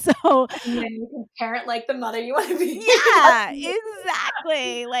 And so, And then you can parent like the mother you want to be. yeah,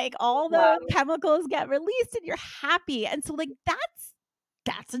 exactly. Like all Wow. those chemicals get released and you're happy. And so like that's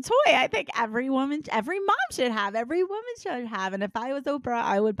a toy I think every mom should have. Every woman should have. And if I was Oprah,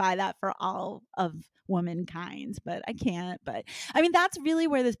 I would buy that for all of womankind, but I can't. But I mean, that's really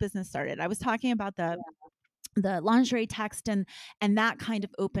where this business started. I was talking about the lingerie text and that kind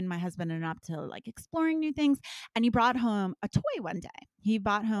of opened my husband and up to like exploring new things. And he brought home a toy one day. He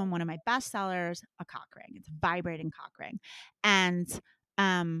brought home one of my best sellers, a cock ring. It's a vibrating cock ring. And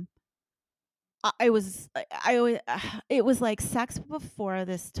it was like sex before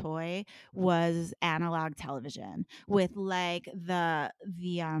this toy was analog television with like the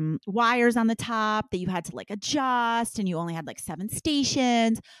wires on the top that you had to like adjust and you only had like 7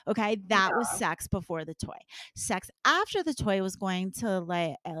 stations. Okay. That was sex before the toy. Sex after the toy was going to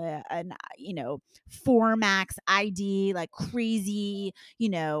like an 4Max ID, like crazy,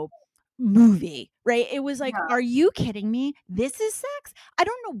 movie, right? It was like, are you kidding me? This is sex? I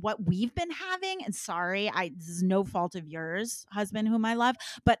don't know what we've been having. And sorry, this is no fault of yours, husband, whom I love,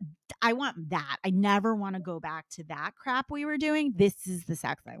 but I want that. I never want to go back to that crap we were doing. This is the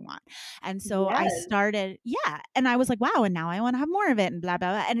sex I want. And so I started, and I was like, wow, and now I want to have more of it and blah,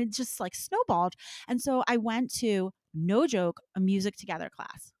 blah, blah. And it just like snowballed. And so I went to, no joke, a music together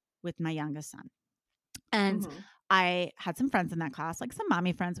class with my youngest son. And I had some friends in that class, like some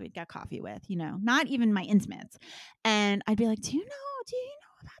mommy friends we'd get coffee with, not even my intimates. And I'd be like, do you know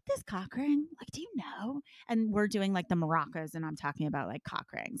about this cock ring? Like, do you know? And we're doing like the maracas and I'm talking about like cock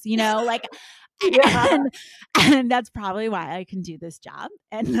rings, like, and that's probably why I can do this job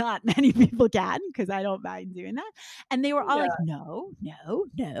and not many people can because I don't mind doing that. And they were all like, no.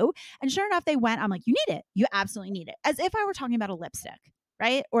 And sure enough, they went, I'm like, you need it. You absolutely need it. As if I were talking about a lipstick.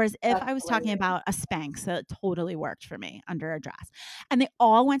 Right? Or as if I was talking about a Spanx that totally worked for me under a dress. And they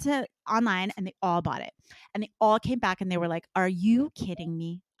all went to online and they all bought it. And they all came back and they were like, are you kidding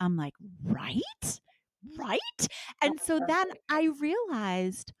me? I'm like, right? And so then I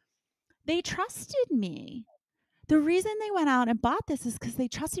realized they trusted me. The reason they went out and bought this is because they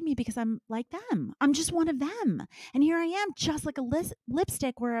trusted me because I'm like them. I'm just one of them. And here I am, just like a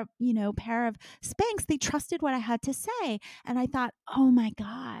lipstick or a pair of Spanx. They trusted what I had to say. And I thought, oh my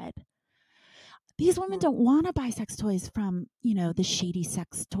God, these women don't want to buy sex toys from, the shady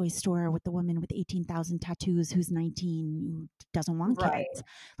sex toy store with the woman with 18,000 tattoos who's 19, who doesn't want kids.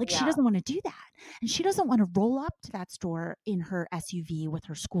 Like she doesn't want to do that. And she doesn't want to roll up to that store in her SUV with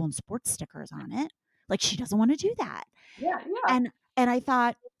her school and sports stickers on it. Like she doesn't want to do that. Yeah. And I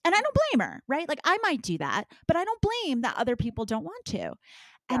thought, and I don't blame her, right? Like I might do that, but I don't blame that other people don't want to.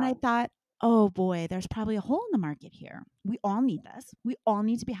 And I thought, oh boy, there's probably a hole in the market here. We all need this. We all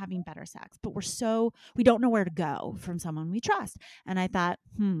need to be having better sex, but we don't know where to go from someone we trust. And I thought,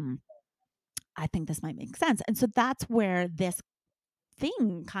 I think this might make sense. And so that's where this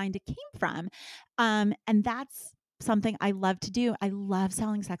thing kind of came from. And that's something I love to do. I love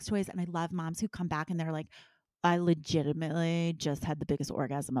selling sex toys and I love moms who come back and they're like, I legitimately just had the biggest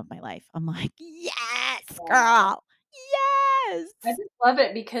orgasm of my life. I'm like, yes, girl. Yes. I just love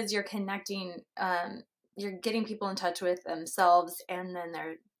it because you're connecting, you're getting people in touch with themselves and then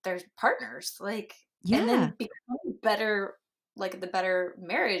their partners, like, and then become better, like the better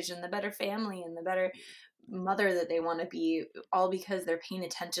marriage and the better family and the better mother that they want to be, all because they're paying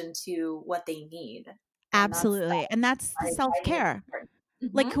attention to what they need. Absolutely. And that's the self-care.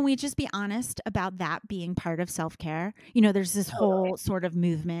 Like, Mhm. can we just be honest about that being part of self-care? You know, there's this Totally. whole sort of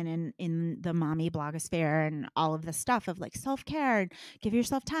movement in the mommy blogosphere and all of the stuff of like self-care and give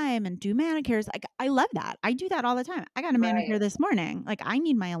yourself time and do manicures. Like, I love that. I do that all the time. I got a Right. manicure this morning. Like, I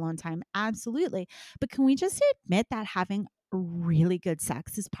need my alone time. Absolutely. But can we just admit that having really good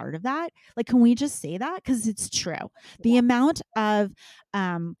sex is part of that? Like, can we just say that? Because it's true. The Yeah. amount of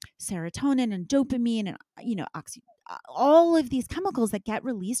serotonin and dopamine and, all of these chemicals that get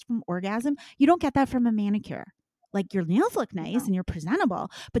released from orgasm, you don't get that from a manicure. Like, your nails look nice No. and you're presentable,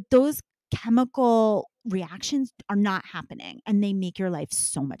 but those chemical reactions are not happening and they make your life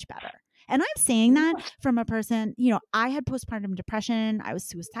so much better. And I'm saying that Yeah. from a person, I had postpartum depression. I was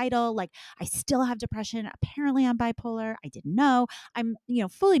suicidal. Like, I still have depression. Apparently, I'm bipolar. I didn't know. I'm,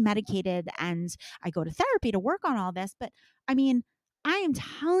 fully medicated and I go to therapy to work on all this. But I mean, I am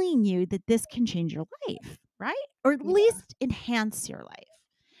telling you that this can change your life, right? Or at Yeah. least enhance your life.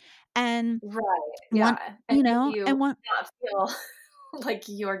 And Right. one, Yeah. And make you and one, not feel like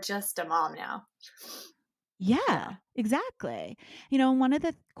you're just a mom now. Yeah. yeah, exactly. One of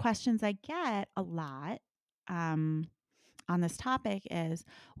the questions I get a lot um, on this topic is,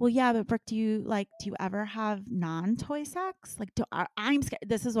 well, yeah, but Brooke, do you ever have non-toy sex? Like, I'm scared.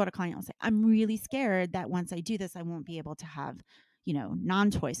 This is what a client will say. I'm really scared that once I do this, I won't be able to have,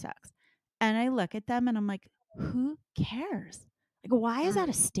 non-toy sex. And I look at them and I'm like, who cares? Like, why is that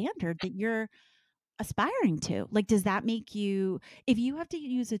Mm. a standard that you're aspiring to? Like, does that make you, if you have to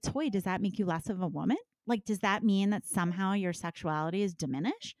use a toy, does that make you less of a woman? Like, does that mean that somehow your sexuality is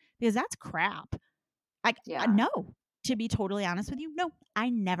diminished? Because that's crap. Yeah. No, to be totally honest with you, no, I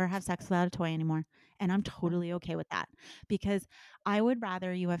never have sex without a toy anymore. And I'm Mhm. totally okay with that because I would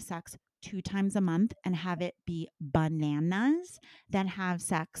rather you have sex 2 times a month and have it be bananas than have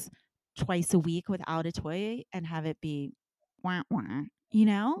sex twice a week without a toy and have it be wah, wah.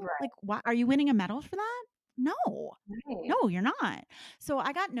 Right. Like, what, are you winning a medal for that? No. Right. No, you're not. So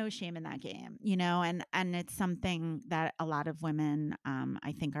I got no shame in that game, and it's something that a lot of women,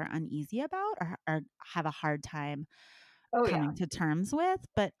 I think, are uneasy about or have a hard time Oh yeah. coming to terms with.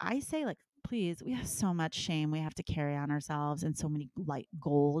 But I say, like, please, we have so much shame we have to carry on ourselves and so many like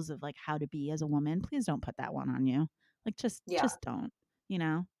goals of like how to be as a woman. Please don't put that one on you. Like, Yeah. just don't,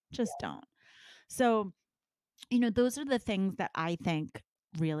 just don't. So, those are the things that I think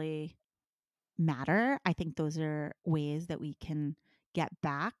really matter. I think those are ways that we can get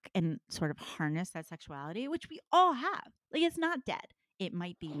back and sort of harness that sexuality, which we all have. Like, it's not dead. It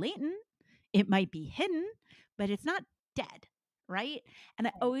might be latent, it might be hidden, but it's not dead, right? And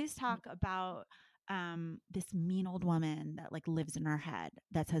I always talk about this mean old woman that like lives in our head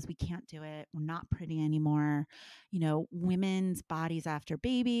that says we can't do it, we're not pretty anymore. Women's bodies after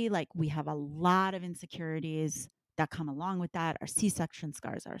baby, like we have a lot of insecurities that come along with that. Our C-section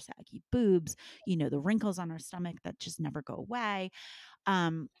scars, our saggy boobs, the wrinkles on our stomach that just never go away.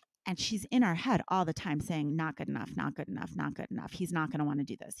 Um, and she's in our head all the time saying, not good enough, not good enough, not good enough. He's not going to want to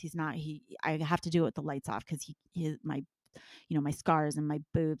do this. I have to do it with the lights off because my scars and my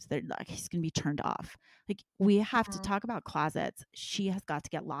boobs, they're like, he's going to be turned off. Like, we have to Mhm. talk about closets. She has got to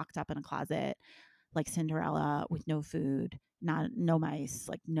get locked up in a closet like Cinderella with no food, no mice,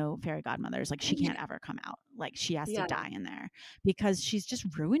 like no fairy godmothers. Like, she can't ever come out. Like, she has to Yeah. die in there because she's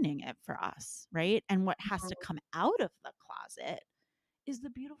just ruining it for us, right? And what has to Mhm. come out of the closet is the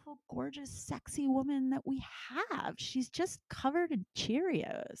beautiful, gorgeous, sexy woman that we have. She's just covered in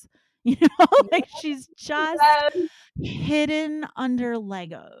Cheerios. Like, she's just Yes. hidden under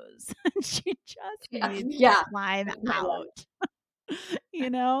Legos. She just Yeah. needs to Yeah. climb My life. out, you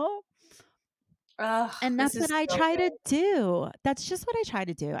know? Ugh, And this that's is what I so try to good. do. That's just what I try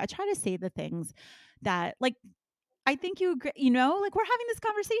to do. I try to say the things that, like, I think you agree, like, we're having this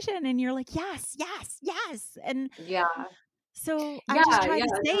conversation and you're like, yes, yes, yes. And Yeah. so I just Yeah. try Yeah.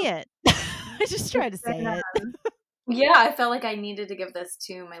 to say No. it. I just try It's to been say it. Yeah, I felt like I needed to give this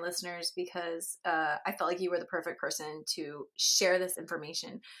to my listeners because I felt like you were the perfect person to share this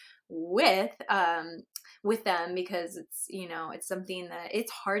information with um with them because it's something that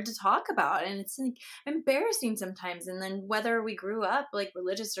it's hard to talk about and it's like embarrassing sometimes, and then whether we grew up like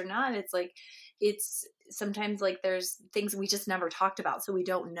religious or not, it's like it's sometimes like there's things we just never talked about, so we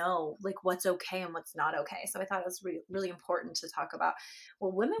don't know like what's okay and what's not okay. So I thought it was really important to talk about.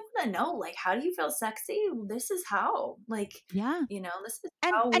 Well, women want to know, like, how do you feel sexy? This is how, like, Yeah. this is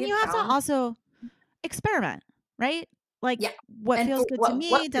And how we and have you have to found. also experiment, right? Like, Yeah. what And feels for good to what me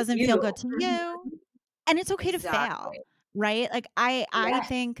for doesn't feel you. good to Mhm. you. And it's okay to fail, Exactly. right? Like, I Yes.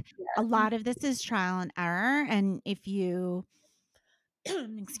 think a Yes. lot of this is trial and error. And if you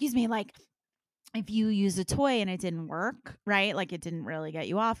excuse me, like, if you use a toy and it didn't work, right? Like it didn't really get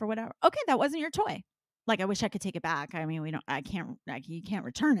you off or whatever. Okay, that wasn't your toy. Like I wish I could take it back. I mean, I can't, like you can't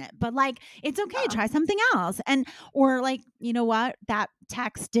return it. But like it's okay, Yeah. try something else. And or like, you know what? That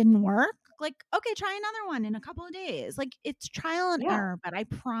text didn't work. Like, okay, try another one in a couple of days. Like it's trial and Yeah. error, but I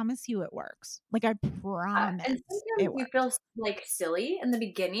promise you it works. Like I And promise sometimes it you works. feel like silly in the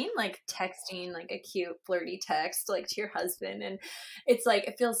beginning, like texting like a cute flirty text like to your husband, and it's like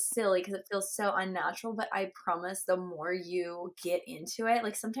it feels silly because it feels so unnatural. But I promise, the more you get into it,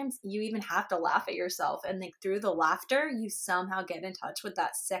 like sometimes you even have to laugh at yourself, and like through the laughter, you somehow get in touch with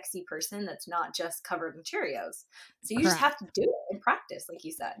that sexy person that's not just covered in Cheerios. So you just have Correct. to do it and practice, like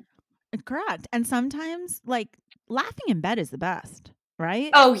you said. Correct. And sometimes like laughing in bed is the best, right?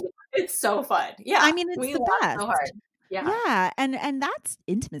 Oh yeah, it's so fun. I Yeah, mean, it's we the laugh so hard. best. Yeah. Yeah, and that's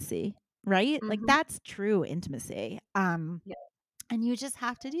intimacy, right? Like Hmm. that's true intimacy. And you just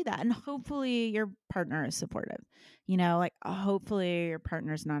have to do that. And hopefully your partner is supportive. You know, like hopefully your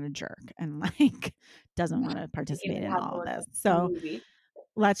partner's not a jerk and like doesn't want to You participate would in have to all of look this. at the So movie.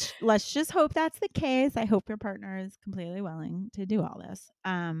 let's just hope that's the case. I hope your partner is completely willing to do all this.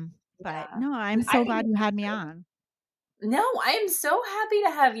 But Yeah. no, I'm And I so think glad you it's had me on. no, I am so happy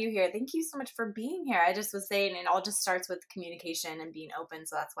to have you here. Thank you so much for being here. I just was saying it all just starts with communication and being open.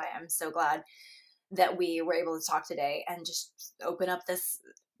 So that's why I'm so glad that we were able to talk today and just open up this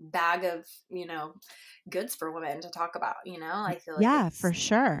bag of, goods for women to talk about. I feel like Yeah, for it's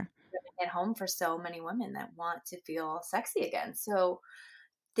sure. at home for so many women that want to feel sexy again. So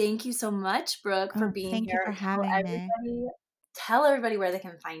thank you so much, Brooke, for Oh, being thank you here. for having me. Tell everybody where they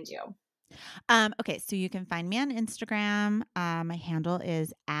can find you. Okay, so you can find me on Instagram. My handle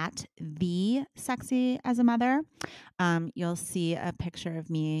is at the sexy as a mother. You'll see a picture of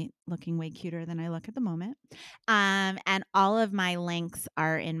me looking way cuter than I look at the moment. And all of my links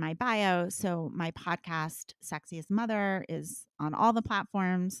are in my bio. So my podcast, Sexy as a Mother, is on all the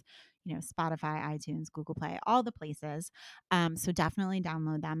platforms. Spotify, iTunes, Google Play, all the places. So definitely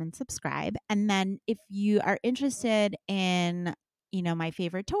download them and subscribe. And then if you are interested in, my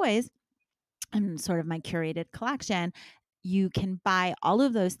favorite toys, and sort of my curated collection, you can buy all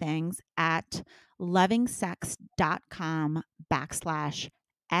of those things at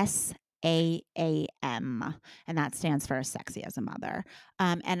lovingsex.com/SAAM. And that stands for Sexy as a Mother.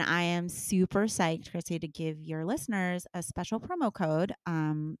 And I am super psyched, Chrissy, to give your listeners a special promo code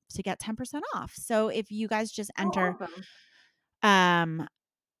to get 10% off. So if you guys just Oh, enter awesome. um,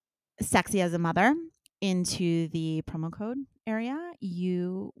 Sexy as a Mother into the promo code area,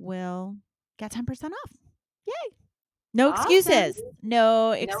 you will get 10% off. Yay. No Awesome. excuses. No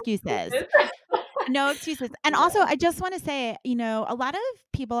No excuses. excuses. No excuses. And also, Yeah. I just want to say, a lot of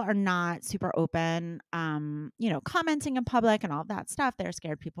people are not super open, commenting in public and all that stuff. They're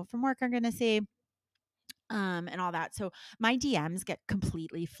scared people from work are going to see, and all that. So my DMs get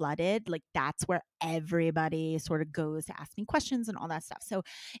completely flooded. Like that's where everybody sort of goes to ask me questions and all that stuff. So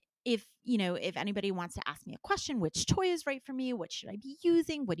if anybody wants to ask me a question, which toy is right for me, what should I be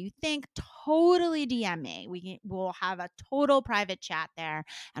using, what do you think, totally DM me. We'll have a total private chat there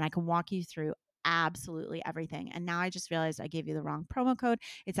and I can walk you through absolutely everything. And now I just realized I gave you the wrong promo code.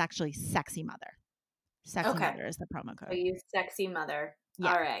 It's actually Sexy Mother. Sexy Okay. Mother is the promo So code. you sexy mother.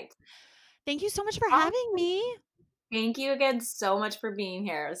 Yeah. All right. Thank you so much for having Awesome. me. Thank you again so much for being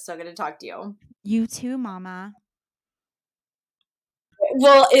here. It's so good to talk to you. You too, Mama.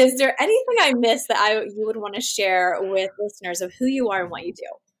 Well, is there anything I missed that you would want to share with listeners of who you are and what you do?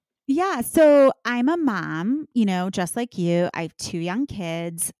 Yeah, so I'm a mom, just like you. I have two young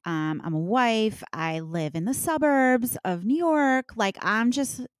kids. I'm a wife. I live in the suburbs of New York. Like I'm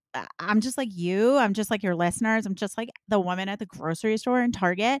just like you. I'm just like your listeners. I'm just like the woman at the grocery store and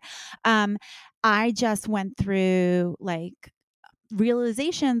Target. Um, I just went through like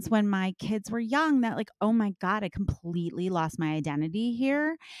realizations when my kids were young that like, oh my God, I completely lost my identity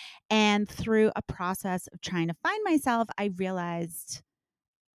here. And through a process of trying to find myself, I realized,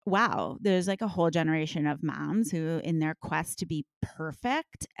 wow, there's like a whole generation of moms who, in their quest to be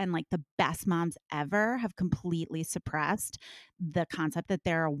perfect and like the best moms ever, have completely suppressed the concept that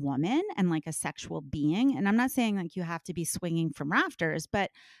they're a woman and like a sexual being. And I'm not saying like you have to be swinging from rafters,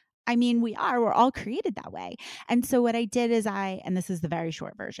 but I mean, we're all created that way. And so what I did is and this is the very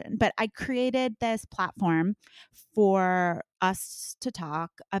short version, but I created this platform for us to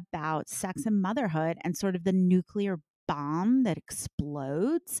talk about sex and motherhood and sort of the nuclear bomb that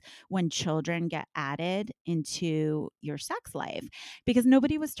explodes when children get added into your sex life, because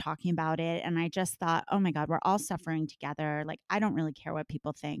nobody was talking about it. And I just thought, oh my God, we're all suffering together. Like, I don't really care what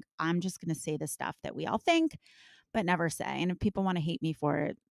people think. I'm just going to say the stuff that we all think, but never say. And if people want to hate me for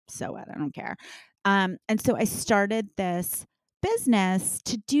it, so what? I don't care. And so I started this business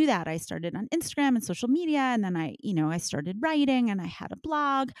to do that. I started on Instagram and social media, and then I started writing, and I had a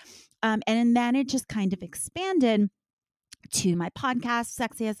blog. And then it just kind of expanded to my podcast,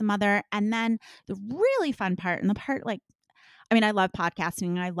 Sexy as a Mother. And then the really fun part, and the part like, I mean, I love podcasting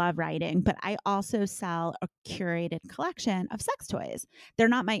and I love writing, but I also sell a curated collection of sex toys. They're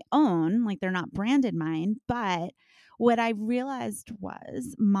not my own, like they're not branded mine, but what I realized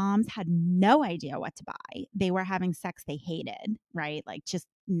was moms had no idea what to buy. They were having sex they hated, right? Like just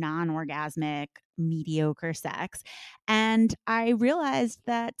non orgasmic, mediocre sex. And I realized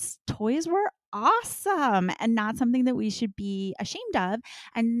that toys were awesome and not something that we should be ashamed of.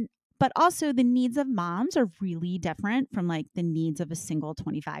 And but also the needs of moms are really different from like the needs of a single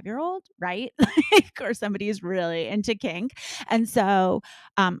 25-year-old, right? Like, or somebody who's really into kink. And so,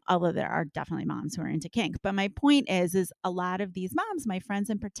 although there are definitely moms who are into kink, but my point is a lot of these moms, my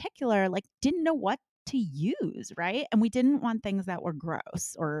friends in particular, like didn't know what to use, right? And we didn't want things that were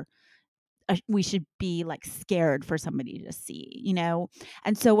gross or we should be like scared for somebody to see.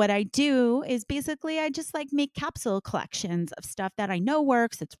 And so what I do is basically I just like make capsule collections of stuff that I know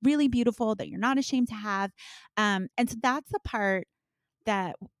works, that's really beautiful, that you're not ashamed to have. And so that's the part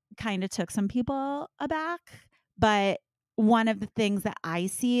that kind of took some people aback. But one of the things that I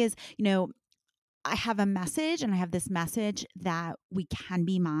see is, I have a message, and I have this message that we can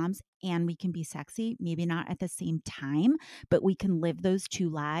be moms and we can be sexy, maybe not at the same time, but we can live those two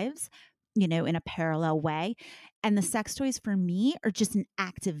lives, in a parallel way. And the sex toys for me are just an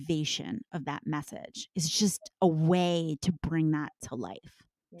activation of that message. It's just a way to bring that to life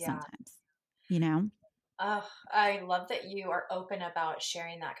Yeah. sometimes, you know? Oh, I love that you are open about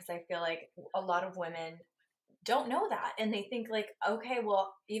sharing that, because I feel like a lot of women don't know that, and they think like, okay,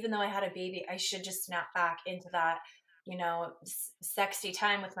 well, even though I had a baby, I should just snap back into that, sexy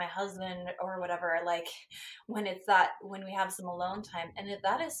time with my husband or whatever, like when we have some alone time. And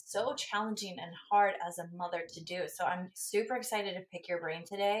that is so challenging and hard as a mother to do. So I'm super excited to pick your brain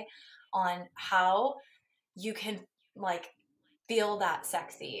today on how you can like feel that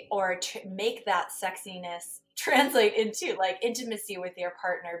sexy, or make that sexiness translate into like intimacy with your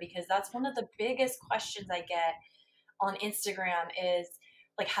partner, because that's one of the biggest questions I get on Instagram is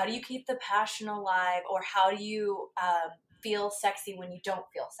like, how do you keep the passion alive, or how do you feel sexy when you don't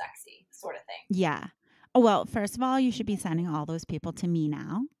feel sexy, sort of thing. Yeah. Oh, well, first of all, you should be sending all those people to me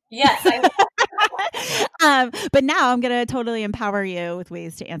now. Yes, I But now I'm going to totally empower you with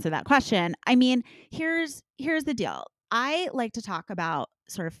ways to answer that question. I mean, here's the deal. I like to talk about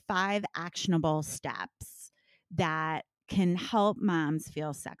sort of 5 actionable steps that can help moms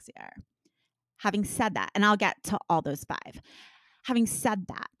feel sexier. Having said that, and I'll get to all those 5. Having said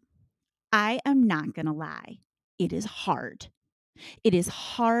that, I am not going to lie. It is hard. It is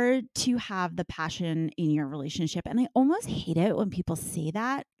hard to have the passion in your relationship. And I almost hate it when people say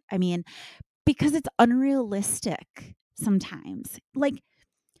that. I mean, because it's unrealistic sometimes. Like,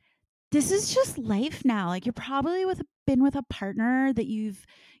 this is just life now. Like, you're probably been with a partner that you've,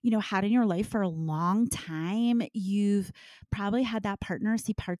 had in your life for a long time. You've probably had that partner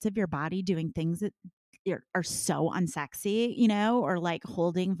see parts of your body doing things that are so unsexy, or like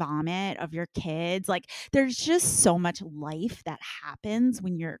holding vomit of your kids. Like, there's just so much life that happens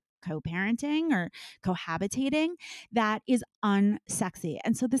when you're co-parenting or cohabitating that is unsexy.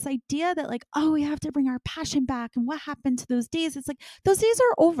 And so this idea that like, oh, we have to bring our passion back and what happened to those days? It's like, those days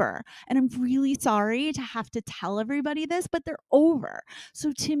are over. And I'm really sorry to have to tell everybody this, but they're over.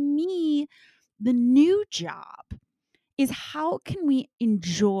 So to me, the new job is how can we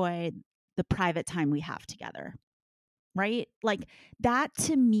enjoy the private time we have together, right? Like that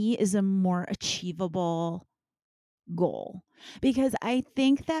to me is a more achievable goal, because I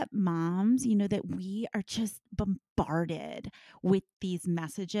think that moms, that we are just bombarded with these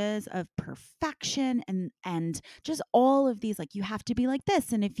messages of perfection and just all of these, like, you have to be like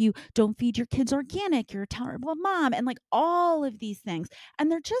this, and if you don't feed your kids organic, you're a terrible mom, and like all of these things,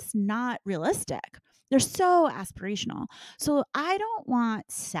 and they're just not realistic. They're so aspirational. So I don't want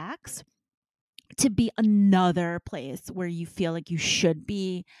sex to be another place where you feel like you should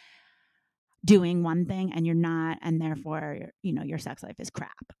be doing one thing and you're not, and therefore, your sex life is crap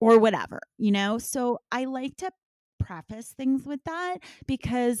or whatever, So I like to preface things with that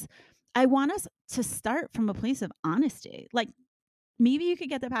because I want us to start from a place of honesty. Like, maybe you could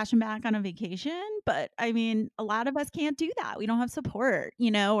get the passion back on a vacation, but I mean, a lot of us can't do that. We don't have support,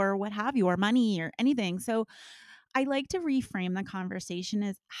 or what have you, or money or anything. So I like to reframe the conversation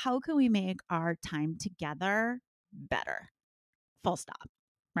as how can we make our time together better? Full stop.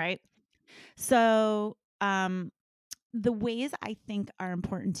 Right. So, the ways I think are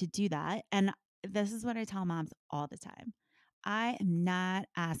important to do that, and this is what I tell moms all the time. I am not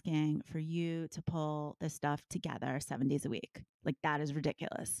asking for you to pull this stuff together 7 days a week. Like, that is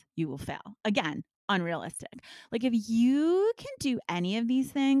ridiculous. You will fail. Again, unrealistic. Like, if you can do any of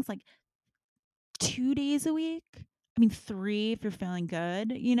these things, like 2 days a week, I mean, 3 if you're feeling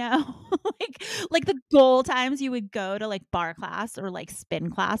good, you know? Like the goal times you would go to like bar class or like spin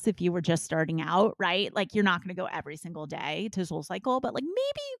class if you were just starting out, right? Like, you're not gonna go every single day to SoulCycle, but like maybe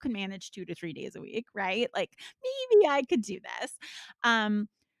you can manage 2 to 3 days a week, right? Like, maybe I could do this.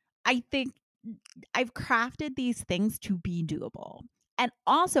 I think I've crafted these things to be doable. And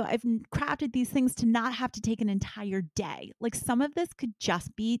also, I've crafted these things to not have to take an entire day. Like, some of this could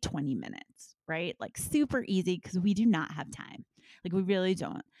just be 20 minutes, right? Like, super easy because we do not have time. Like, we really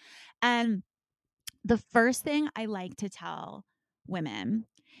don't. And the first thing I like to tell women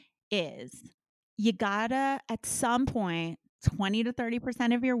is you gotta, at some point, 20 to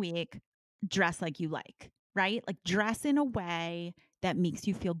 30% of your week, dress like you like, right? Like, dress in a way that makes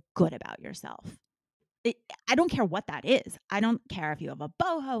you feel good about yourself. I don't care what that is. I don't care if you have a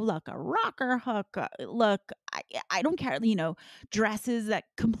boho look, a rocker hook look. I don't care, dresses that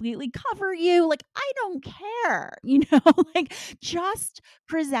completely cover you. Like, I don't care, like, just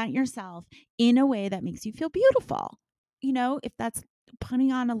present yourself in a way that makes you feel beautiful. If that's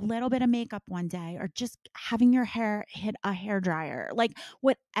putting on a little bit of makeup one day or just having your hair hit a hair dryer, like,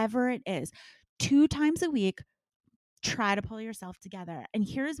 whatever it is, 2 times a week, try to pull yourself together. And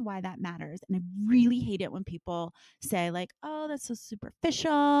here's why that matters. And I really hate it when people say, like, oh, that's so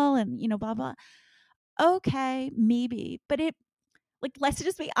superficial and, blah, blah. Okay, maybe. But let's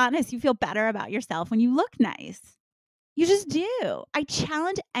just be honest. You feel better about yourself when you look nice. You just do. I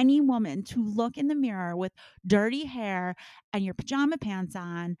challenge any woman to look in the mirror with dirty hair and your pajama pants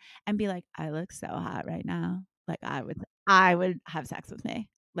on and be like, I look so hot right now. Like, I would have sex with me.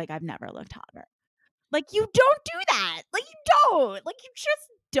 Like, I've never looked hotter. Like, you don't do that. Like, you don't. Like, you just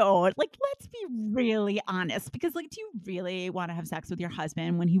don't. Like, let's be really honest, because, like, do you really wanna have sex with your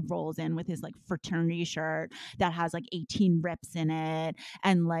husband when he rolls in with his, like, fraternity shirt that has, like, 18 rips in it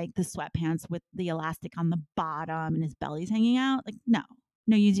and, like, the sweatpants with the elastic on the bottom and his belly's hanging out? Like, no.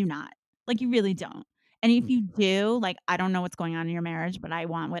 No, you do not. Like, you really don't. And if you do, like, I don't know what's going on in your marriage, but I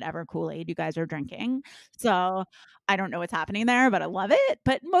want whatever Kool-Aid you guys are drinking. So I don't know what's happening there, but I love it.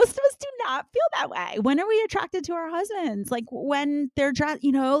 But most of us do not feel that way. When are we attracted to our husbands? Like, when they're dressed,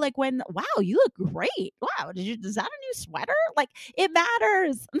 like, when, wow, you look great. Wow, is that a new sweater? Like, it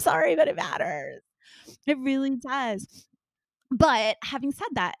matters. I'm sorry, but it matters. It really does. But having said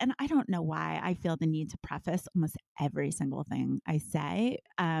that, and I don't know why I feel the need to preface almost every single thing I say.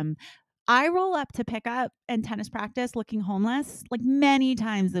 I roll up to pick up and tennis practice looking homeless like many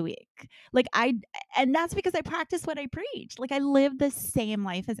times a week. And that's because I practice what I preach. Like, I live the same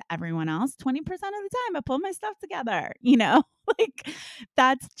life as everyone else. 20% of the time I pull my stuff together, like,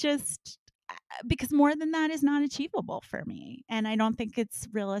 that's just because more than that is not achievable for me. And I don't think it's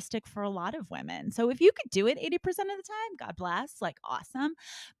realistic for a lot of women. So if you could do it 80% of the time, God bless, like, awesome.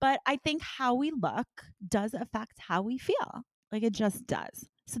 But I think how we look does affect how we feel. Like, it just does.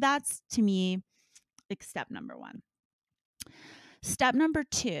 So that's, to me, like, step number 1. Step number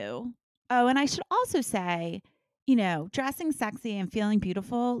 2. Oh, and I should also say, dressing sexy and feeling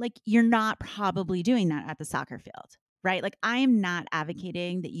beautiful, like, you're not probably doing that at the soccer field, right? Like, I am not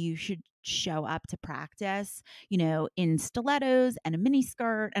advocating that you should show up to practice, in stilettos and a mini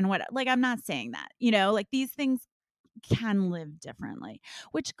skirt and what, like, I'm not saying that, like, these things can live differently,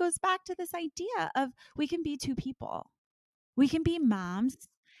 which goes back to this idea of we can be two people. We can be moms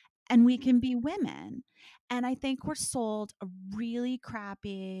and we can be women. And I think we're sold a really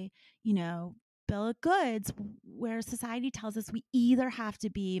crappy, bill of goods where society tells us we either have to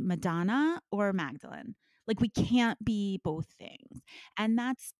be Madonna or Magdalene. Like, we can't be both things. And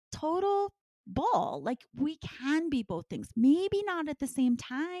that's total bull. Like, we can be both things, maybe not at the same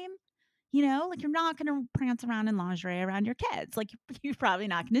time. Like, you're not going to prance around in lingerie around your kids. Like, you're probably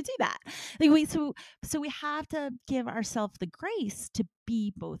not going to do that. Like, so we have to give ourselves the grace to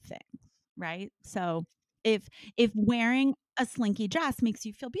be both things, right? So if wearing a slinky dress makes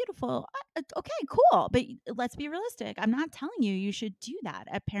you feel beautiful, okay, cool. But let's be realistic. I'm not telling you should do that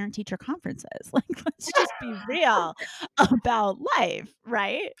at parent-teacher conferences. Like, let's just be real about life,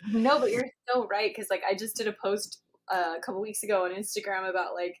 right? No, but you're so right, because, like, I just did a post a couple weeks ago on Instagram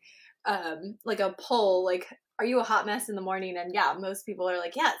about like a poll, like, are you a hot mess in the morning? And yeah, most people are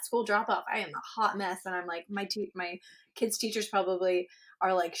like, yeah, school drop off, I am a hot mess. And I'm like, my kids' teachers probably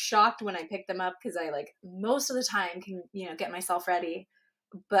are like shocked when I pick them up, because I, like, most of the time can get myself ready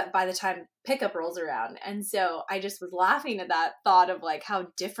but by the time pickup rolls around. And so I just was laughing at that thought of like how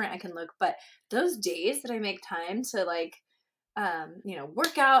different I can look. But those days that I make time to like,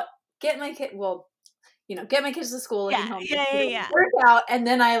 work out, get my kid, well, get my kids to school, like, Yeah, and home, yeah. work out, and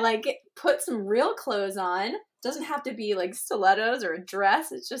then I like put some real clothes on. Doesn't have to be like stilettos or a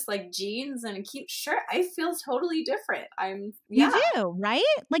dress. It's just like jeans and a cute shirt. I feel totally different. You do, right?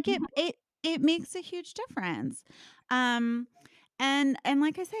 Like it makes a huge difference. Um and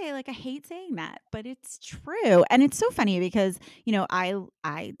like I say, like I hate saying that, but it's true. And it's so funny because,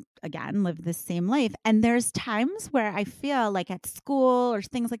 I again live the same life, and there's times where I feel like at school or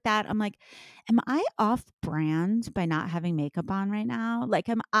things like that, I'm like, am I off brand by not having makeup on right now? Like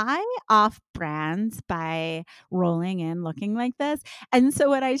am I off brand by rolling in looking like this? And so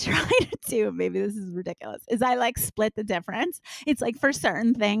what I try to do, maybe this is ridiculous, is I like split the difference. It's like for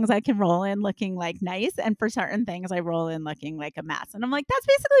certain things I can roll in looking like nice, and for certain things I roll in looking like a mess. And I'm like, that's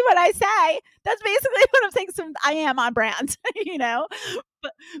basically what I say. That's basically what I'm saying. So I am on brand, you know?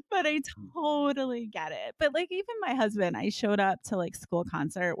 But but I totally get it. But like even my husband, I showed up to like school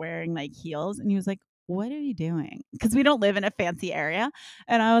concert wearing like heels, and he was like, "What are you doing?" Because we don't live in a fancy area,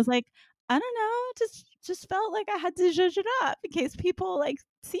 and I was like, "I don't know, just felt like I had to zhuzh it up in case people like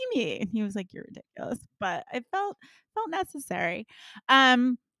see me." And he was like, "You're ridiculous," but I felt necessary.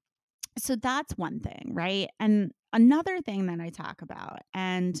 Um, so that's one thing, right? And another thing that I talk about,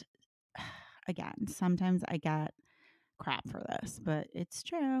 and again, sometimes I get crap for this, but it's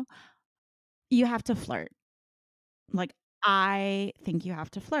true. You have to flirt. Like, I think you have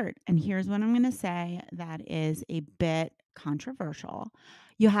to flirt. And here's what I'm going to say that is a bit controversial.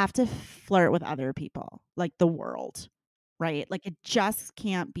 You have to flirt with other people, like the world, right? Like, it just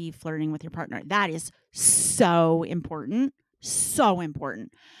can't be flirting with your partner. That is so important. So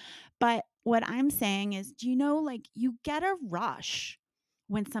important. But what I'm saying is, do you know, like you get a rush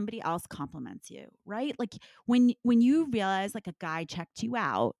when somebody else compliments you, right? Like when you realize like a guy checked you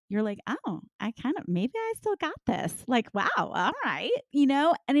out, you're like, oh, I kind of maybe I still got this. Like, wow, all right,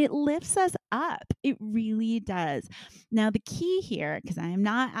 and it lifts us up. It really does. Now the key here, because I am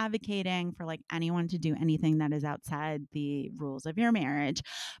not advocating for like anyone to do anything that is outside the rules of your marriage,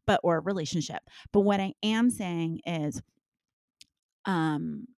 or relationship. But what I am saying is,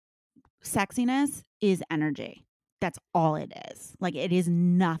 um sexiness is energy. That's all it is. Like it is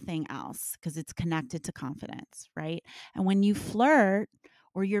nothing else because it's connected to confidence, right? And when you flirt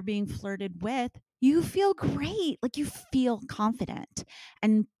or you're being flirted with, you feel great. Like you feel confident.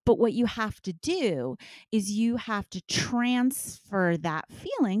 But what you have to do is you have to transfer that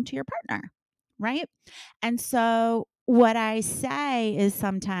feeling to your partner, right? And so what I say is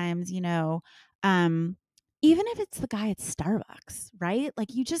sometimes, um even if it's the guy at Starbucks, right? Like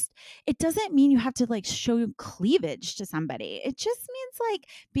it doesn't mean you have to like show cleavage to somebody. It just means like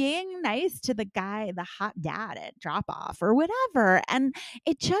being nice to the guy, the hot dad at drop off or whatever. And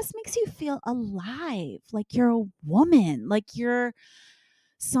it just makes you feel alive, like you're a woman, like you're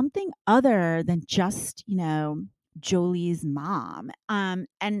something other than just, Jolie's mom. And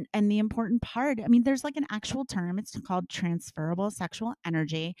the important part, I mean, there's like an actual term, it's called transferable sexual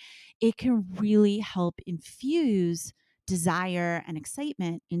energy. It can really help infuse desire and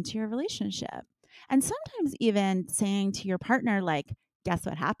excitement into your relationship. And sometimes even saying to your partner, like, guess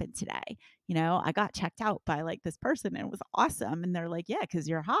what happened today? I got checked out by like this person and it was awesome. And they're like, yeah, because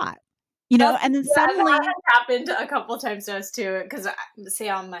you're hot. And then suddenly that happened a couple times to us too. Because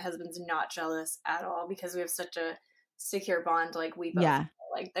Sam, my husband's not jealous at all because we have such a secure bond. Like we both,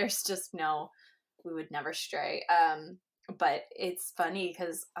 like there's just we would never stray. But it's funny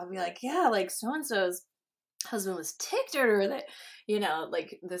because I'll be like, yeah, like so and so's husband was ticked at her that,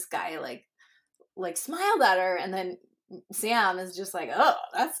 like this guy like smiled at her, and then Sam is just like, oh,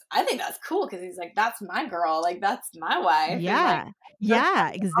 I think that's cool because he's like, that's my girl, like that's my wife. Yeah. And, yeah,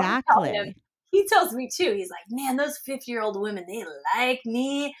 exactly. He tells me too. He's like, man, those 50-year-old women, they like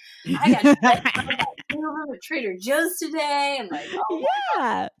me. I got two of them at Trader Joe's today. And like, oh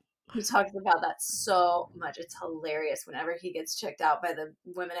yeah. He talks about that so much. It's hilarious. Whenever he gets checked out by the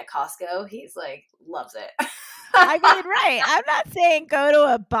women at Costco, he's like, loves it. I mean, right. I'm not saying go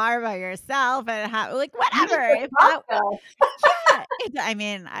to a bar by yourself and have like whatever. I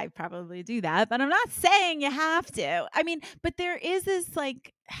mean, I probably do that, but I'm not saying you have to. I mean, but there is this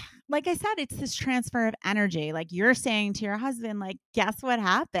like I said, it's this transfer of energy. Like you're saying to your husband, like, guess what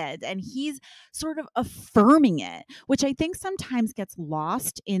happened? And he's sort of affirming it, which I think sometimes gets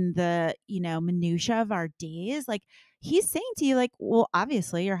lost in the, minutia of our days. Like he's saying to you, like, well,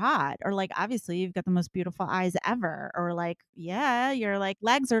 obviously you're hot, or like, obviously you've got the most beautiful eyes ever, or like, yeah, your like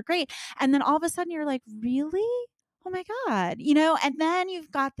legs are great. And then all of a sudden you're like, really? oh my God, and then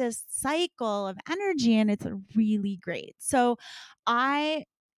you've got this cycle of energy and it's really great. So I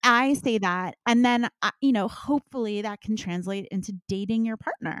I say that and then hopefully that can translate into dating your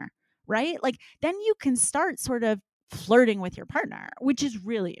partner, right? Like then you can start sort of flirting with your partner, which is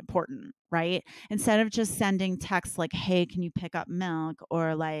really important, right? Instead of just sending texts like, "Hey, can you pick up milk?"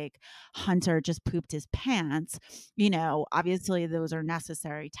 or like, "Hunter just pooped his pants." Obviously those are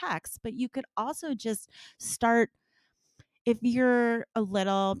necessary texts, but you could also just start if you're a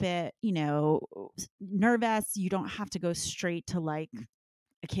little bit, nervous, you don't have to go straight to like,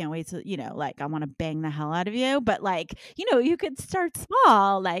 I can't wait to, like, I want to bang the hell out of you. But like, you could start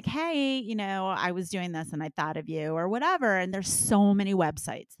small, like, hey, I was doing this and I thought of you or whatever. And there's so many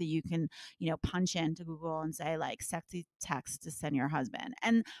websites that you can, punch into Google and say like sexy text to send your husband.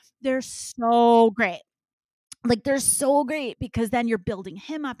 And they're so great. Like they're so great because then you're building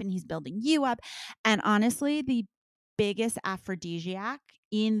him up and he's building you up. And honestly, the biggest aphrodisiac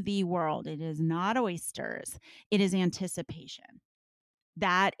in the world, it is not oysters, it is anticipation.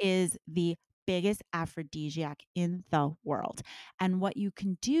 That is the biggest aphrodisiac in the world. And what you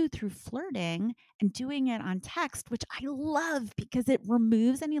can do through flirting and doing it on text, which I love because it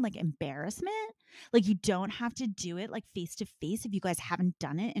removes any like embarrassment. Like you don't have to do it like face to face if you guys haven't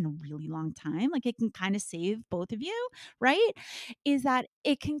done it in a really long time. Like it can kind of save both of you, right? Is that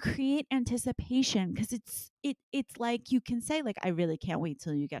it can create anticipation because it's like you can say like I really can't wait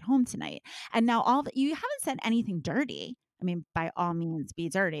till you get home tonight. And now all that you haven't said anything dirty. I mean, by all means, be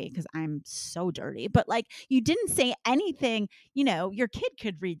dirty because I'm so dirty. But like, you didn't say anything. Your kid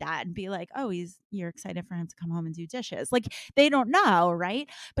could read that and be like, "Oh, you're excited for him to come home and do dishes." Like, they don't know, right?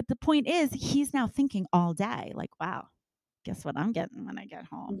 But the point is, he's now thinking all day, like, "Wow, guess what I'm getting when I get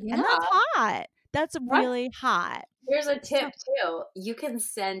home?" And Yeah. that's hot. That's Right. really hot. Here's a So, tip too. You can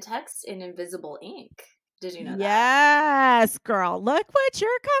send text in invisible ink. Did you know yes, girl. Look what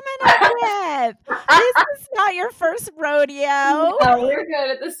you're coming up that? with. This is not your first rodeo. No, we're good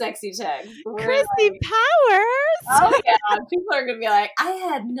at the sexy text. We're Christy like, Powers. oh yeah, people are gonna be like, I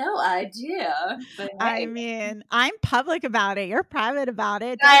had no idea. But I hey, mean, I'm public about it. You're private about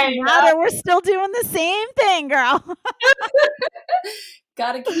it. I Doesn't know. matter. We're still doing the same thing, girl.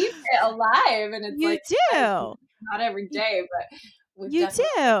 Gotta keep it alive, and it's You like do. not every Y- day, but we've You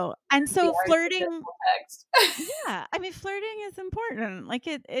definitely do. And the so art of flirting, invisible text. yeah, I mean, flirting is important. Like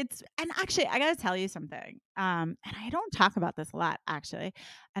it's, and actually, I got to tell you something. And I don't talk about this a lot, actually,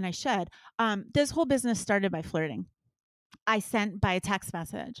 and I should. This whole business started by flirting. I sent by a text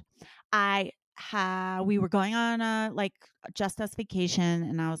message. We were going on a like just us vacation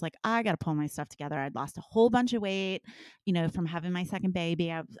and I was like, I got to pull my stuff together. I'd lost a whole bunch of weight, from having my second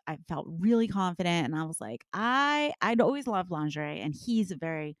baby. I felt really confident and I was like, I'd always loved lingerie and he's a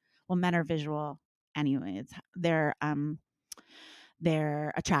very well, men are visual anyway. It's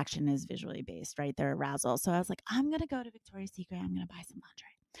their attraction is visually based, right? Their arousal. So I was like, I'm going to go to Victoria's Secret. I'm going to buy some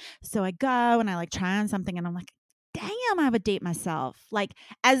lingerie. So I go and I like try on something and I'm like, damn, I would date myself. Like,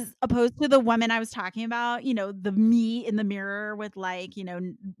 as opposed to the woman I was talking about, the me in the mirror with like,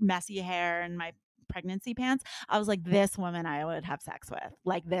 messy hair and my pregnancy pants. I was like, this woman I would have sex with.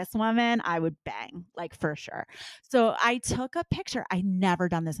 Like, this woman I would bang, like, for sure. So I took a picture. I never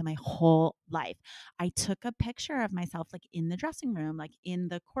done this in my whole life. I took a picture of myself, like, in the dressing room, like, in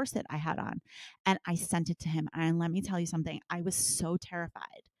the corset I had on, and I sent it to him. And let me tell you something, I was so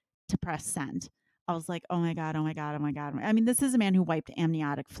terrified to press send. I was like, oh my God, oh my God, oh my God. I mean, this is a man who wiped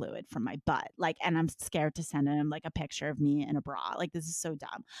amniotic fluid from my butt. Like, and I'm scared to send him like a picture of me in a bra. Like, this is so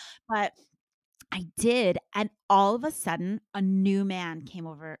dumb. But I did. And all of a sudden, a new man came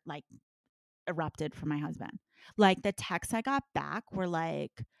over, like, erupted from my husband. Like, the texts I got back were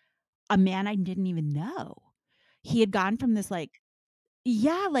like a man I didn't even know. He had gone from this, like,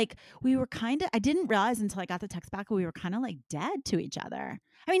 yeah, like we were kind of, I didn't realize until I got the text back, we were kind of like dead to each other.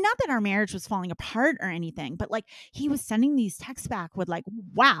 I mean, not that our marriage was falling apart or anything, but like he was sending these texts back with like,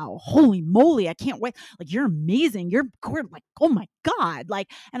 wow, holy moly, I can't wait. Like, you're amazing. You're like, oh my God. Like,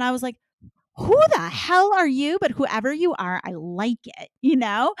 and I was like, who the hell are you? But whoever you are, I like it.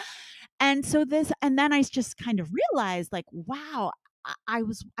 And so and then I just kind of realized like, wow, I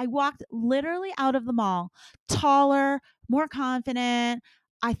walked literally out of the mall taller, more confident.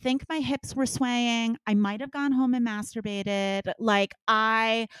 I think my hips were swaying. I might have gone home and masturbated. Like,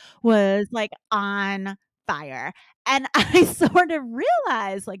 I was like on fire. And I sort of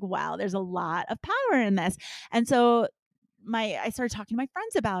realized like, wow, there's a lot of power in this. And so I started talking to my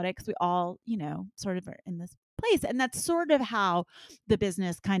friends about it because we all, sort of are in this place. And that's sort of how the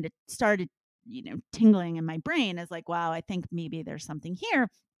business kind of started, tingling in my brain is like, wow, I think maybe there's something here.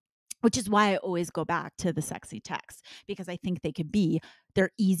 which is why I always go back to the sexy texts, because I think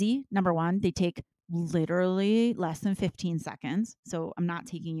they're easy. Number one, they take literally less than 15 seconds. So I'm not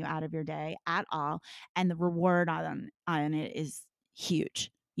taking you out of your day at all. And the reward on it is huge,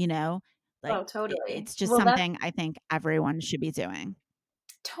 you know? Like Oh, totally. it's just Well, that's something I think everyone should be doing.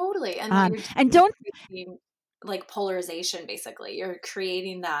 totally. And what you're And doing is don't creating like polarization, basically. You're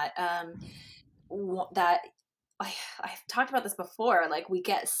creating that, that I've talked about this before. Like we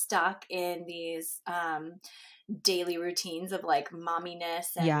get stuck in these daily routines of like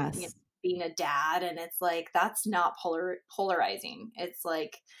momminess and yes. being a dad, and it's like that's not polarizing. It's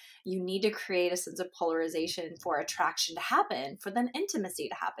like you need to create a sense of polarization for attraction to happen, for then intimacy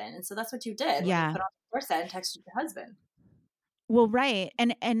to happen. And so that's what you did when you Yeah. put on the corset and texted your husband. Well, right.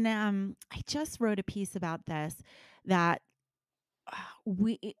 And I just wrote a piece about this, that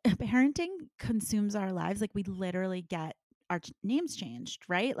we parenting consumes our lives. Like we literally get our names changed,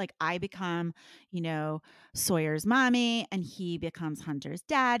 right? Like I become, Sawyer's mommy and he becomes Hunter's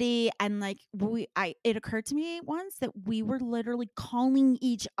daddy. And like it occurred to me once that we were literally calling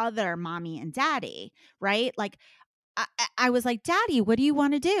each other mommy and daddy, right? Like I was like, Daddy, what do you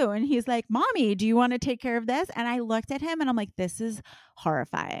want to do? And he's like, Mommy, do you want to take care of this? And I looked at him and I'm like, this is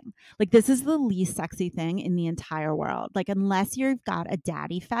horrifying. Like, this is the least sexy thing in the entire world. Like, unless you've got a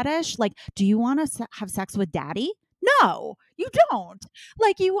daddy fetish, like, do you want to have sex with daddy? No, you don't.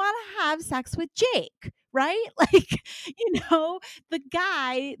 Like, you want to have sex with Jake, right? Like, the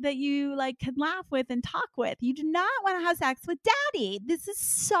guy that you like can laugh with and talk with. You do not want to have sex with daddy. This is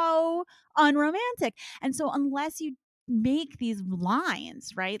so unromantic. And so, unless you make these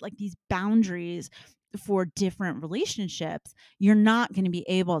lines, right? Like these boundaries for different relationships, you're not going to be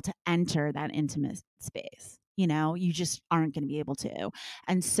able to enter that intimate space. You just aren't going to be able to.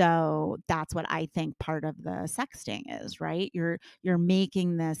 And so that's what I think part of the sexting is, right? You're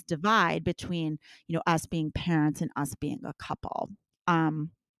making this divide between, us being parents and us being a couple.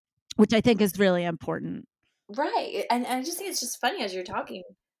 Which I think is really important. Right. And I just think it's just funny as you're talking.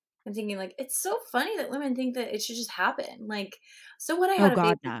 I'm thinking like it's so funny that women think that it should just happen. Like, so what, I Oh had a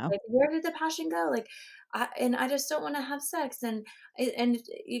God, baby, no. like where did the passion go? Like, I just don't want to have sex, and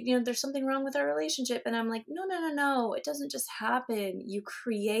there's something wrong with our relationship, and I'm like, no, no, no, no, it doesn't just happen. You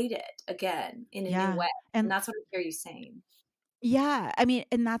create it again in a new Yeah. way, and And that's what I hear you saying. yeah, I mean,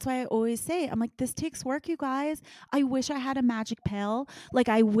 and that's why I always say, I'm like, this takes work, you guys. I wish I had a magic pill. Like,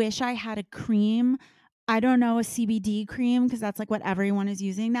 I wish I had a cream. I don't know, a CBD cream, because that's like what everyone is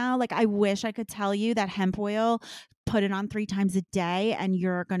using now. Like, I wish I could tell you that hemp oil, put it on 3 times a day, and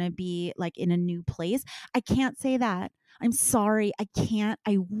you're going to be like in a new place. I can't say that. I'm sorry. I can't.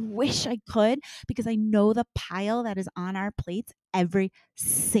 I wish I could, because I know the pile that is on our plates every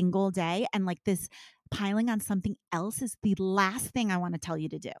single day. And like this piling on something else is the last thing I want to tell you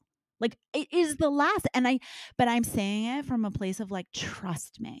to do. Like it is the last. But I'm saying it from a place of like,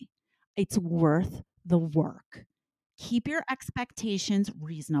 trust me, it's worth the work. Keep your expectations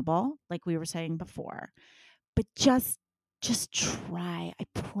reasonable, like we were saying before, but just try. I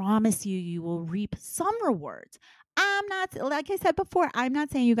promise you, you will reap some rewards. I'm not, like I said before, I'm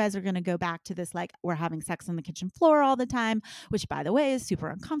not saying you guys are going to go back to this, like we're having sex on the kitchen floor all the time, which by the way is super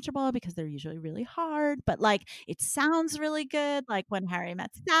uncomfortable because they're usually really hard, but like it sounds really good, like when Harry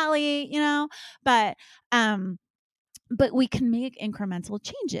met Sally. But but we can make incremental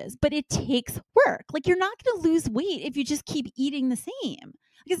changes, but it takes work. Like you're not going to lose weight if you just keep eating the same.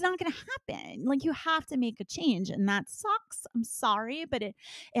 Like it's not going to happen. Like you have to make a change, and that sucks. I'm sorry, but it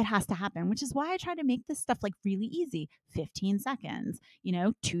has to happen, which is why I try to make this stuff like really easy. 15 seconds,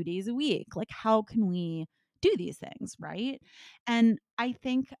 2 days a week. Like how can we do these things, right? And I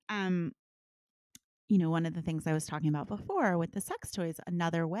think one of the things I was talking about before with the sex toys,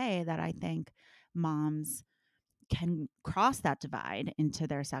 another way that I think moms can cross that divide into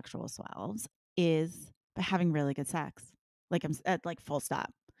their sexual selves is by having really good sex. Like I'm at like full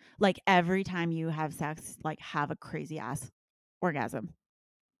stop. Like every time you have sex, like have a crazy ass orgasm.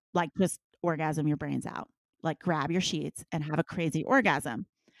 Like just orgasm your brains out. Like grab your sheets and have a crazy orgasm.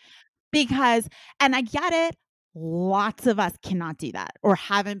 Because and I get it, lots of us cannot do that or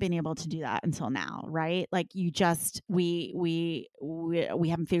haven't been able to do that until now, right? Like you just we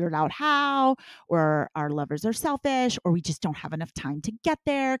haven't figured out how, or our lovers are selfish, or we just don't have enough time to get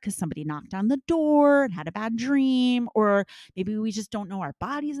there because somebody knocked on the door and had a bad dream, or maybe we just don't know our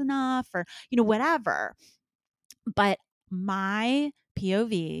bodies enough, or whatever. But my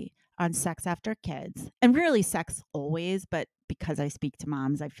POV on sex after kids, and really sex always, but because I speak to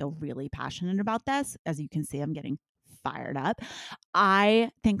moms, I feel really passionate about this. As you can see, I'm getting fired up.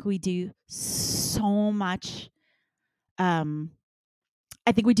 I think we do so much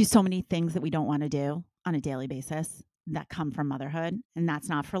I think we do so many things that we don't want to do on a daily basis that come from motherhood. And that's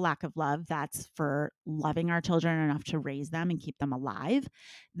not for lack of love. That's for loving our children enough to raise them and keep them alive.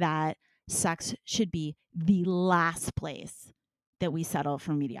 That sex should be the last place that we settle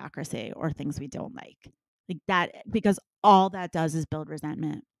for mediocrity or things we don't like that, because all that does is build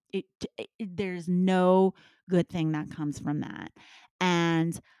resentment. There's no good thing that comes from that.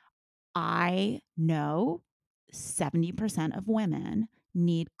 And I know 70% of women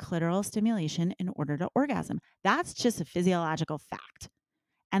need clitoral stimulation in order to orgasm. That's just a physiological fact.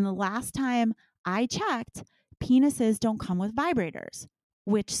 And the last time I checked, penises don't come with vibrators,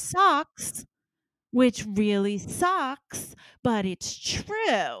 which sucks, which really sucks, but it's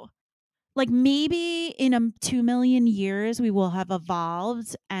true. Like maybe in 2 million years, we will have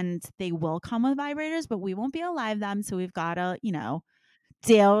evolved and they will come with vibrators, but we won't be alive then. So we've got to,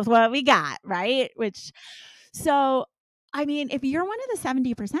 deal with what we got, right? So, I mean, if you're one of the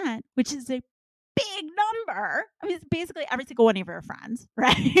 70%, which is a big number, I mean, it's basically every single one of your friends,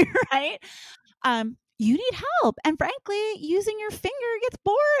 right? Right? You need help. And frankly, using your finger gets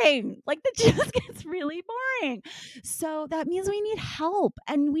boring. Like that just gets really boring. So that means we need help,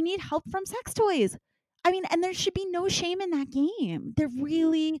 and we need help from sex toys. I mean, and there should be no shame in that game. There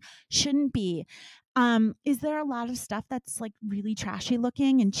really shouldn't be. Is there a lot of stuff that's like really trashy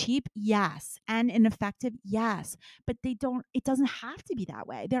looking and cheap? Yes. And ineffective? Yes. But it doesn't have to be that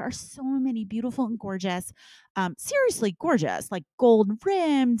way. There are so many beautiful and gorgeous, seriously gorgeous, like gold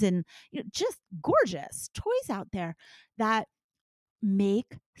rimmed and just gorgeous toys out there that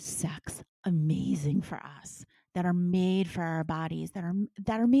make sex amazing for us, that are made for our bodies, that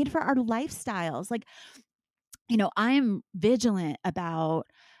are made for our lifestyles. Like, I am vigilant about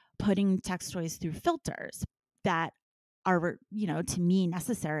putting sex toys through filters that are, to me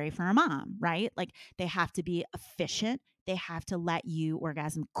necessary for a mom, right? Like they have to be efficient. They have to let you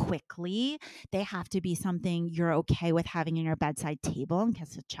orgasm quickly. They have to be something you're okay with having in your bedside table in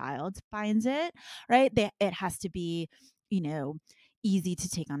case a child finds it, right? It has to be, easy to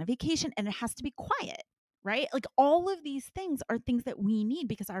take on a vacation, and it has to be quiet. Right? Like all of these things are things that we need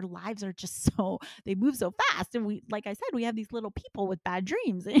because our lives are just they move so fast. And we, like I said, we have these little people with bad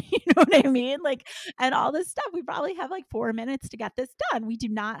dreams. You know what I mean? Like, and all this stuff, we probably have like 4 minutes to get this done. We do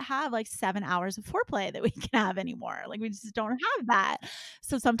not have like 7 hours of foreplay that we can have anymore. Like we just don't have that.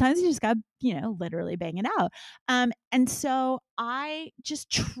 So sometimes you just got, literally bang it out. And so I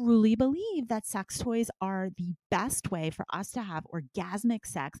just truly believe that sex toys are the best way for us to have orgasmic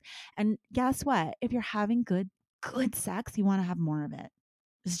sex. And guess what? If you're having good sex, you want to have more of it.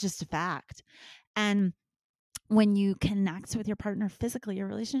 It's just a fact. And when you connect with your partner physically, your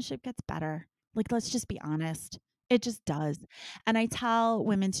relationship gets better. Like, let's just be honest. It just does. And I tell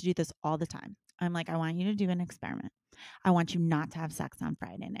women to do this all the time. I'm like, I want you to do an experiment. I want you not to have sex on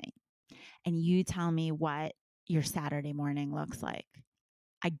Friday night. And you tell me what your Saturday morning looks like.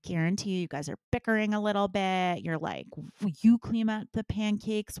 I guarantee you guys are bickering a little bit. You're like, will you clean up the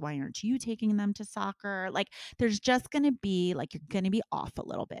pancakes? Why aren't you taking them to soccer? Like, there's just going to be like, you're going to be off a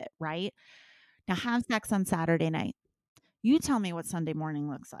little bit, right? Now, have sex on Saturday night. You tell me what Sunday morning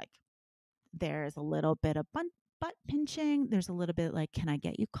looks like. There's a little bit of butt pinching. There's a little bit like, can I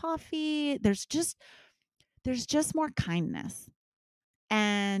get you coffee? There's just more kindness.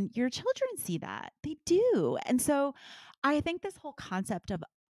 And your children see that. They do. And so I think this whole concept of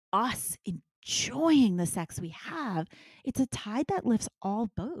us enjoying the sex we have, it's a tide that lifts all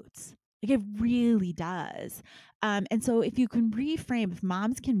boats. Like it really does. And so if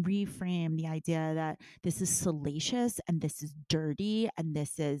moms can reframe the idea that this is salacious and this is dirty and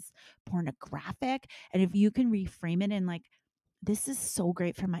this is pornographic, and if you can reframe it in like, this is so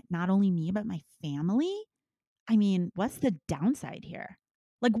great for not only me, but my family. I mean, what's the downside here?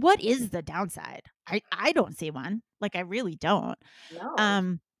 Like, what is the downside? I don't see one. Like, I really don't.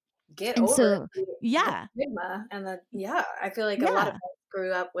 No. Get And over so, the yeah, stigma. And I feel like a lot of yeah, us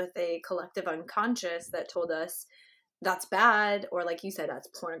grew up with a collective unconscious that told us that's bad, or like you said, that's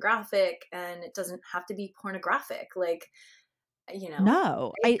pornographic, and it doesn't have to be pornographic. Like,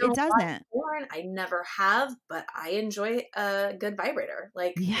 no, I it don't watch doesn't. porn. I never have, but I enjoy a good vibrator.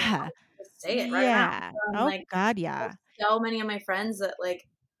 Like, Yeah, I'll just say it right now. yeah. So I'm Oh like, God, yeah. so many of my friends that like,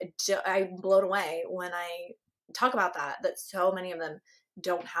 I'm blown away when I talk about that so many of them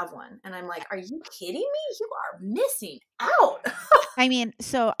don't have one. And I'm like, are you kidding me? You are missing out. I mean,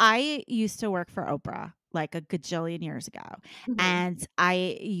 so I used to work for Oprah like a gajillion years ago. Mhm. And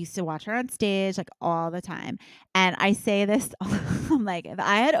I used to watch her on stage like all the time. And I say this, I'm like, if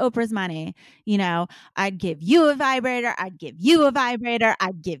I had Oprah's money, I'd give you a vibrator. I'd give you a vibrator.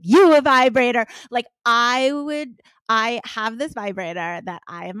 I'd give you a vibrator. Like I I have this vibrator that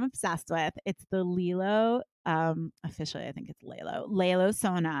I am obsessed with. It's the Lilo, officially I think it's Lalo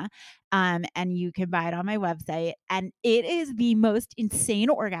Sona. And you can buy it on my website. And it is the most insane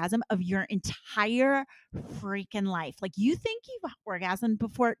orgasm of your entire freaking life. Like, you think you've orgasmed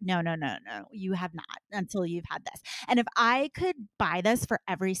before? No, no, no, no. You have not until you've had this. And if I could buy this for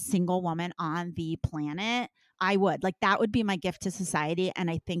every single woman on the planet, I would. Like, that would be my gift to society, and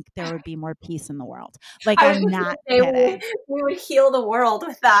I think there would be more peace in the world. Like, I was I'm just gonna not say kidding. we would heal the world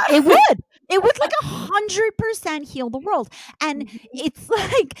with that. It would. It would like 100% heal the world. And it's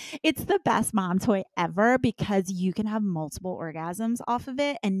like, it's the best mom toy ever because you can have multiple orgasms off of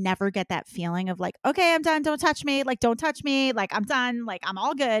it and never get that feeling of like, okay, I'm done. Don't touch me. Like, don't touch me. Like, I'm done. Like, I'm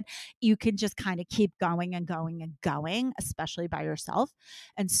all good. You can just kind of keep going and going and going, especially by yourself.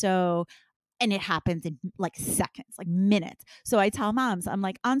 And it happens in like seconds, like minutes. So I tell moms, I'm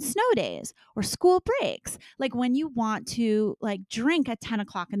like, on snow days or school breaks, like when you want to like drink at 10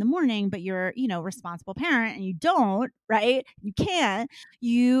 o'clock in the morning, but you're, responsible parent and you don't, right? You can't,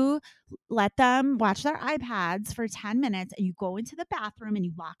 you let them watch their iPads for 10 minutes and you go into the bathroom and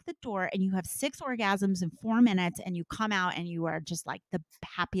you lock the door and you have 6 orgasms in 4 minutes and you come out and you are just like the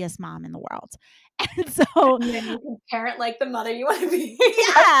happiest mom in the world. And so And then you can parent like the mother you want to be.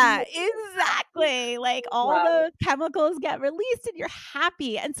 yeah, exactly. Like all those chemicals get released and you're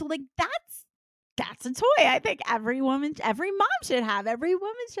happy. And so like that's a toy I think every mom should have. Every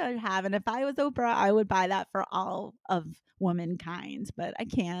woman should have. And if I was Oprah, I would buy that for all of womankind, but I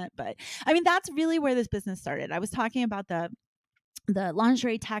can't. But I mean, that's really where this business started. I was talking about the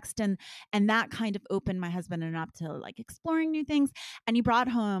lingerie text and that kind of opened my husband and up to like exploring new things. And he brought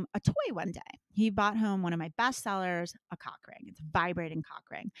home a toy one day. He brought home one of my best sellers, a cock ring. It's a vibrating cock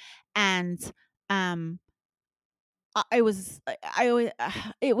ring. And it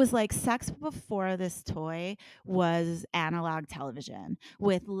was like sex before this toy was analog television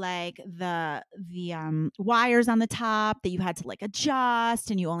with like the wires on the top that you had to like adjust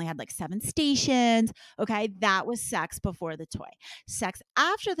and you only had like 7 stations. Okay. That was sex before the toy. Sex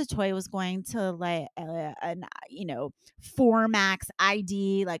after the toy was going to like an 4Max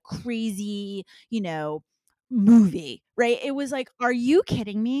ID, like crazy, movie, right? It was like, are you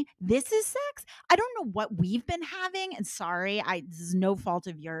kidding me? This is sex? I don't know what we've been having. And sorry, this is no fault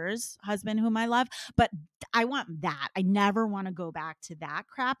of yours, husband, whom I love, but I want that. I never want to go back to that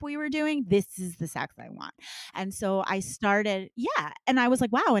crap we were doing. This is the sex I want. And so I started, and I was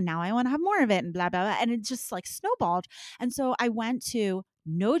like, wow, and now I want to have more of it and blah, blah, blah. And it just like snowballed. And so I went to,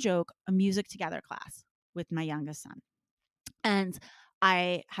 no joke, a music together class with my youngest son. And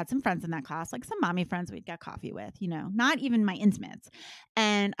I had some friends in that class, like some mommy friends we'd get coffee with, not even my intimates.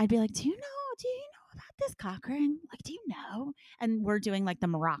 And I'd be like, do you know about this cock ring? Like, do you know? And we're doing like the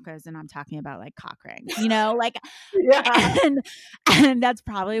maracas and I'm talking about like cock rings, like, Yeah. and that's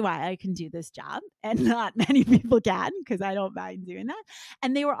probably why I can do this job and not many people can, because I don't mind doing that.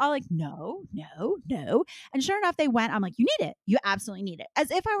 And they were all like, no, no, no. And sure enough, they went, I'm like, you need it. You absolutely need it. As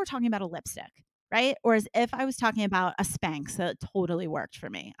if I were talking about a lipstick. Right? Or as if I was talking about a Spanx that totally worked for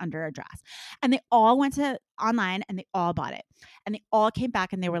me under a dress. And they all went to online and they all bought it. And they all came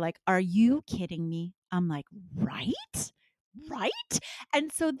back and they were like, are you kidding me? I'm like, right? Right?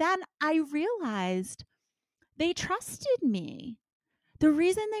 And so then I realized they trusted me. The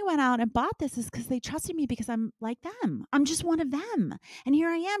reason they went out and bought this is because they trusted me because I'm like them. I'm just one of them. And here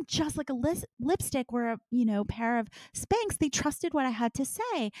I am, just like a lipstick or a pair of Spanx. They trusted what I had to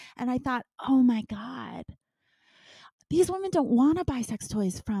say. And I thought, oh my God, these women don't want to buy sex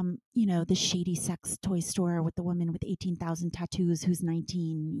toys from, the shady sex toy store with the woman with 18,000 tattoos who's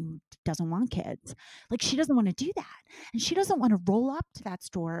 19, who doesn't want kids. Like, she doesn't want to do that. And she doesn't want to roll up to that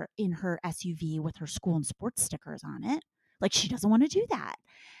store in her SUV with her school and sports stickers on it. Like, she doesn't want to do that.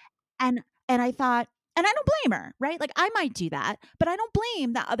 And I thought, and I don't blame her, right? Like, I might do that, but I don't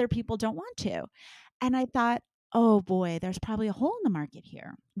blame that other people don't want to. And I thought, oh boy, there's probably a hole in the market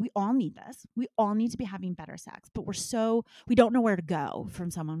here. We all need this. We all need to be having better sex, but we don't know where to go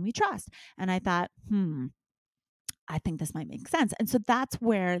from someone we trust. And I thought, I think this might make sense. And so that's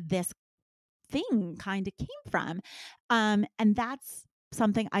where this thing kind of came from. And that's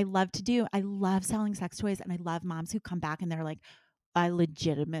something I love to do. I love selling sex toys and I love moms who come back and they're like, I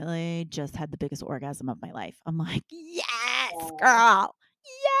legitimately just had the biggest orgasm of my life. I'm like, yes, girl.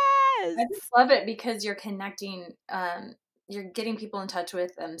 Yes. I just love it because you're connecting, you're getting people in touch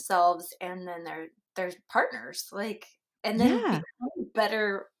with themselves and then their partners, like, and then becoming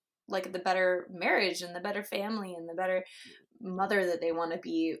better, like the better marriage and the better family and the better mother that they want to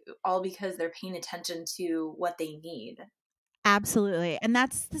be, all because they're paying attention to what they need. Absolutely. And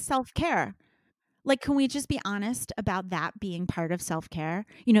that's the self-care. Like, can we just be honest about that being part of self-care?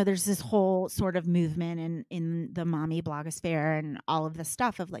 There's this whole sort of movement in the mommy blogosphere and all of this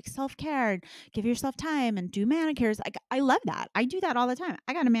stuff of like self-care and give yourself time and do manicures. Like, I love that. I do that all the time.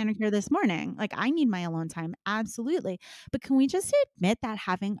 I got a manicure this morning. Like, I need my alone time. Absolutely. But can we just admit that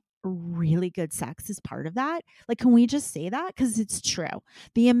having really good sex is part of that? Like, can we just say that? Because it's true.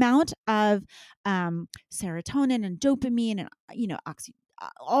 The amount of serotonin and dopamine and,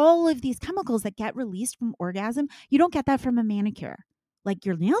 all of these chemicals that get released from orgasm, you don't get that from a manicure. Like,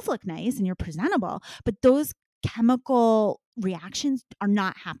 your nails look nice and you're presentable, but those chemical reactions are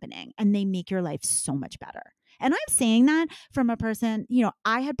not happening and they make your life so much better. And I'm saying that from a person,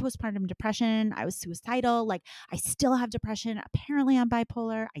 I had postpartum depression. I was suicidal. Like, I still have depression. Apparently, I'm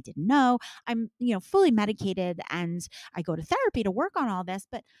bipolar. I didn't know. I'm, fully medicated and I go to therapy to work on all this.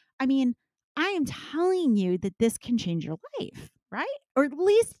 But I mean, I am telling you that this can change your life, right? Or at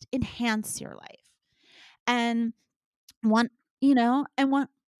least enhance your life. And one, and one,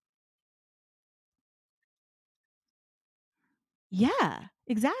 yeah,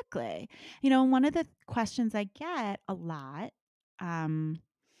 exactly. One of the questions I get a lot um,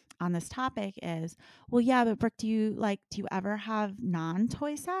 on this topic is, well, yeah, but Brooke, do you ever have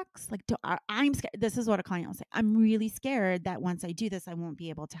non-toy sex? Like, I'm scared. This is what a client will say. I'm really scared that once I do this, I won't be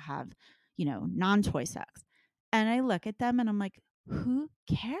able to have, non-toy sex. And I look at them and I'm like, who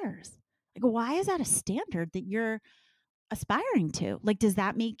cares? Like, why is that a standard that you're aspiring to? Like, does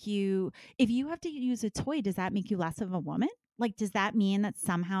that make you, if you have to use a toy, does that make you less of a woman? Like, does that mean that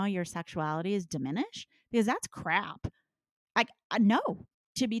somehow your sexuality is diminished? Because that's crap. No,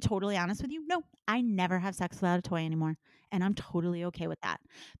 to be totally honest with you, no, I never have sex without a toy anymore. And I'm totally okay with that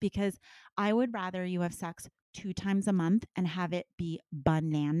because I would rather you have sex 2 times a month and have it be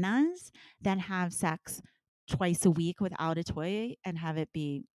bananas than have sex twice a week without a toy and have it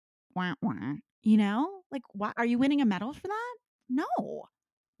be wah, wah. Like, what, are you winning a medal for that? No.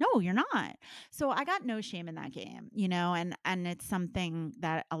 No, you're not. So I got no shame in that game, and it's something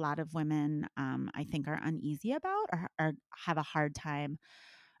that a lot of women, I think, are uneasy about or have a hard time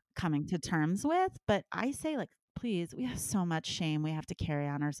coming to terms with. But I say, like, please, we have so much shame we have to carry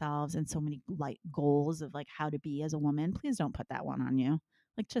on ourselves and so many like goals of like how to be as a woman. Please don't put that one on you.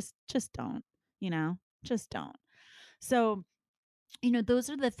 Like, just don't, just don't. So, those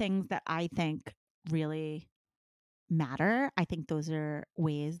are the things that I think really matter. I think those are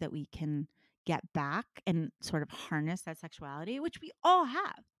ways that we can get back and sort of harness that sexuality, which we all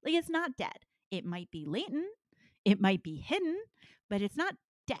have. Like, it's not dead. It might be latent, it might be hidden, but it's not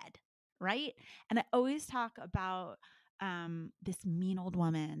dead, right? And I always talk about this mean old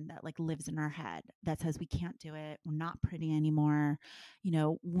woman that like lives in our head that says we can't do it, we're not pretty anymore.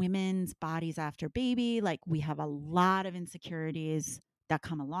 Women's bodies after baby, like we have a lot of insecurities that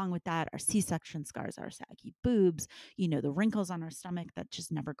come along with that. Our C-section scars, our saggy boobs, the wrinkles on our stomach that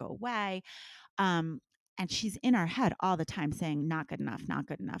just never go away. And she's in our head all the time saying, not good enough, not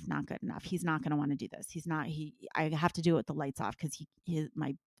good enough, not good enough. He's not going to want to do this. I have to do it with the lights off because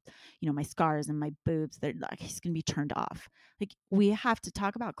my scars and my boobs, they're like, he's going to be turned off. Like, we have to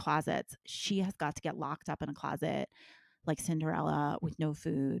talk about closets. She has got to get locked up in a closet like Cinderella with no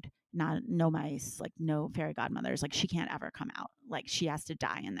food, no mice, like no fairy godmothers. Like, she can't ever come out. Like, she has to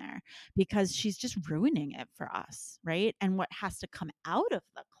die in there because she's just ruining it for us, right? And what has to come out of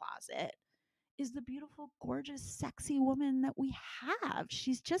the closet is the beautiful, gorgeous, sexy woman that we have.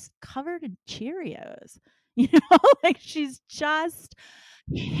 She's just covered in Cheerios, like she's just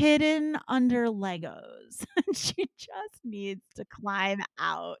hidden under Legos. She just needs to climb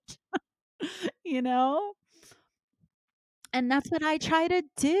out, you know? And that's what I try to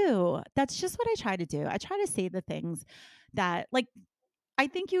do. That's just what I try to do. I try to say the things that, like, I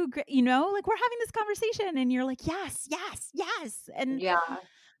think you agree, like we're having this conversation and you're like, yes, yes, yes. And Yeah.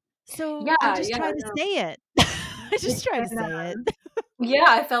 so I Yeah, just yeah, try to no. say it. I just It's try to been, say it. yeah,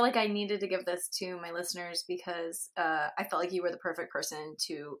 I felt like I needed to give this to my listeners because I felt like you were the perfect person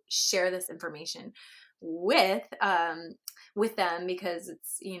to share this information with them because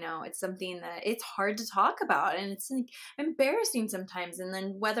it's something that it's hard to talk about and it's like embarrassing sometimes. And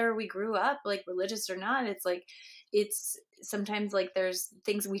then whether we grew up like religious or not, it's like it's sometimes like there's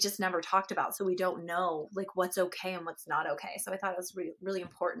things we just never talked about, so we don't know like what's okay and what's not okay. So I thought it was really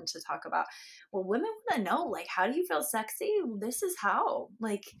important to talk about. Well, women want to know, like, how do you feel sexy? This is how,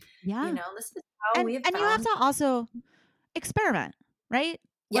 like, Yeah. this is how And we have you have found. to also experiment, right?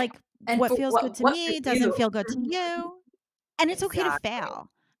 Yeah. Like, And what for feels good to what for me doesn't you. feel good to you. And it's okay to Exactly.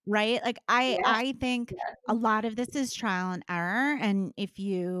 fail, right? Like, I Yeah. I think Yeah. a lot of this is trial and error. And if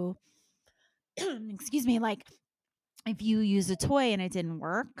you excuse me, like, if you use a toy and it didn't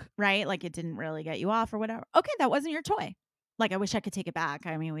work, right? Like it didn't really get you off or whatever. Okay, that wasn't your toy. Like I wish I could take it back.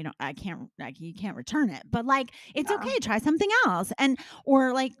 I mean, you can't return it. But like it's Yeah. okay, try something else. And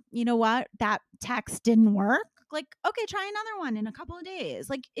or like, you know what? That text didn't work. Like, okay, try another one in a couple of days.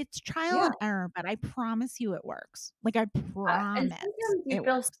 Like it's trial Yeah. and error, but I promise you it works. Like I And promise sometimes you it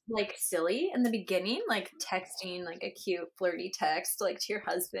feel works. like silly in the beginning, like texting like a cute flirty text like to your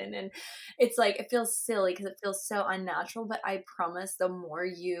husband, and it's like it feels silly because it feels so unnatural. But I promise, the more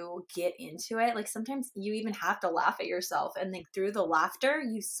you get into it, like sometimes you even have to laugh at yourself, and like through the laughter,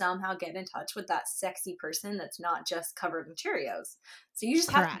 you somehow get in touch with that sexy person that's not just covered in Cheerios. So you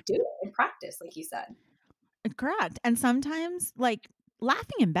just have to do Correct. it and practice, like you said. Correct. And sometimes like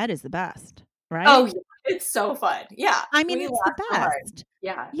laughing in bed is the best, right? Oh yeah, it's so fun. Yeah, I mean, we it's the laugh so hard. best.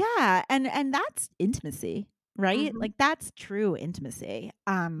 Yeah. Yeah, and that's intimacy, right? Hmm. Like that's true intimacy.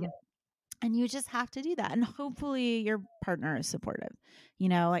 Yeah. And you just have to do that. And hopefully your partner is supportive. You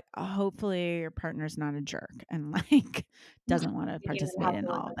know, like hopefully your partner's not a jerk and like doesn't want to You even participate have to in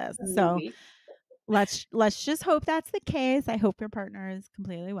like all of this. a So movie. let's just hope that's the case. I hope your partner is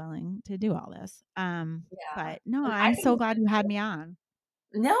completely willing to do all this. Yeah. But no, And I I'm think so it's glad been you had great. me on.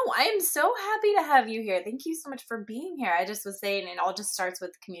 No, I am so happy to have you here. Thank you so much for being here. I just was saying it all just starts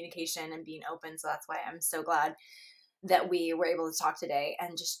with communication and being open. So that's why I'm so glad that we were able to talk today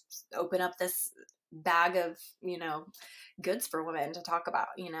and just open up this bag of, goods for women to talk about.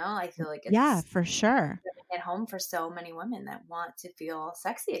 I feel like Yeah, it's for sure. at home for so many women that want to feel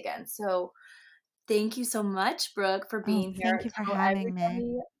sexy again. So thank you so much, Brooke, for Oh, being here. thank you for having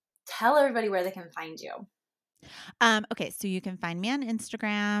me. Tell everybody where they can find you. Okay, so you can find me on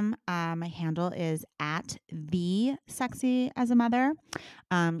Instagram. My handle is at the sexy as a mother.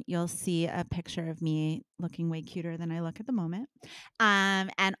 You'll see a picture of me looking way cuter than I look at the moment.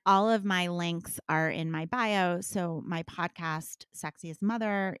 And all of my links are in my bio. So my podcast, Sexy as a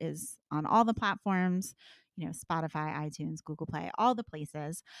Mother, is on all the platforms. Spotify, iTunes, Google Play, all the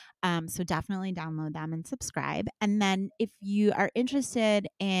places. So definitely download them and subscribe. And then if you are interested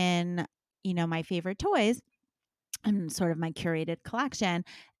in, my favorite toys, and sort of my curated collection,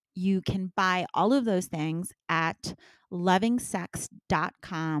 you can buy all of those things at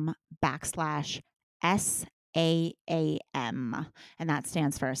lovingsex.com/SAAM. And that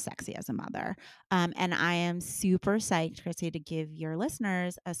stands for Sexy as a Mother. And I am super psyched, Chrissy, to give your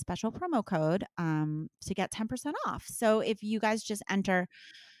listeners a special promo code to get 10% off. So if you guys just enter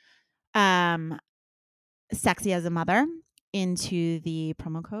Sexy as a Mother into the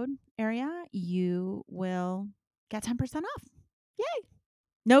promo code area, you will get 10% off. Yay.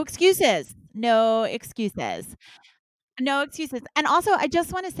 No excuses. No excuses. No excuses. And also, I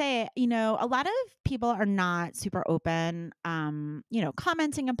just want to say, a lot of people are not super open,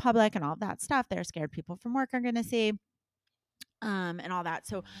 commenting in public and all that stuff. They're scared people from work are going to see. And all that.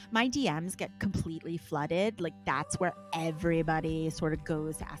 So my DMs get completely flooded. Like that's where everybody sort of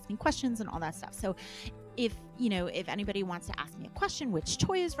goes to ask me questions and all that stuff. So if anybody wants to ask me a question, which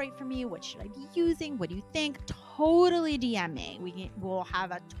toy is right for me, what should I be using, what do you think, totally DM me. We'll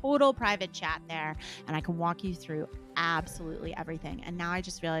have a total private chat there and I can walk you through absolutely everything. And now I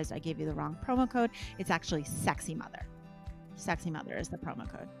just realized I gave you the wrong promo code. It's actually Sexy Mother. Sexy Mother is the promo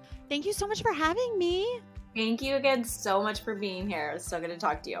code. Thank you so much for having me. Thank you again so much for being here. It's so good to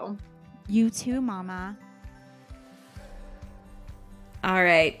talk to you. You too, Mama. All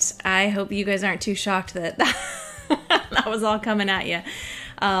right. I hope you guys aren't too shocked that that was all coming at you.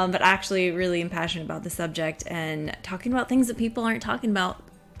 But actually really am passionate about the subject and talking about things that people aren't talking about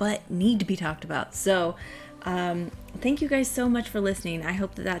but need to be talked about. So thank you guys so much for listening. I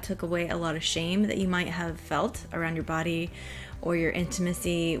hope that took away a lot of shame that you might have felt around your body or your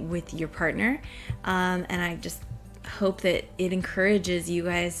intimacy with your partner. And I just hope that it encourages you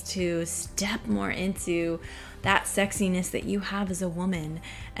guys to step more into that sexiness that you have as a woman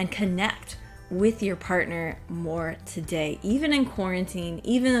and connect with your partner more today. Even in quarantine,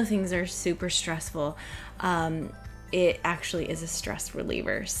 even though things are super stressful, it actually is a stress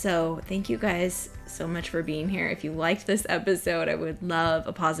reliever. So thank you guys so much for being here. If you liked this episode, I would love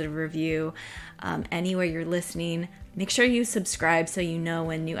a positive review anywhere you're listening. Make sure you subscribe so you know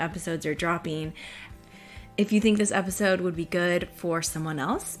when new episodes are dropping. If you think this episode would be good for someone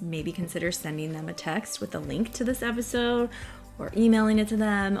else, maybe consider sending them a text with a link to this episode or emailing it to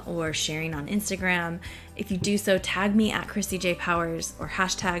them or sharing on Instagram. If you do so, tag me at Christy J. Powers or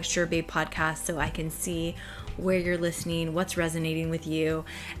hashtag SureBabePodcast so I can see where you're listening, what's resonating with you,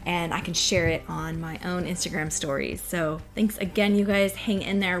 and I can share it on my own Instagram stories. So thanks again, you guys. Hang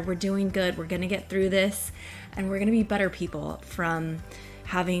in there. We're doing good. We're going to get through this and we're going to be better people from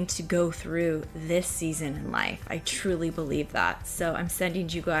having to go through this season in life. I truly believe that. So I'm sending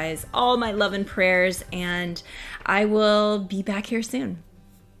you guys all my love and prayers, and I will be back here soon.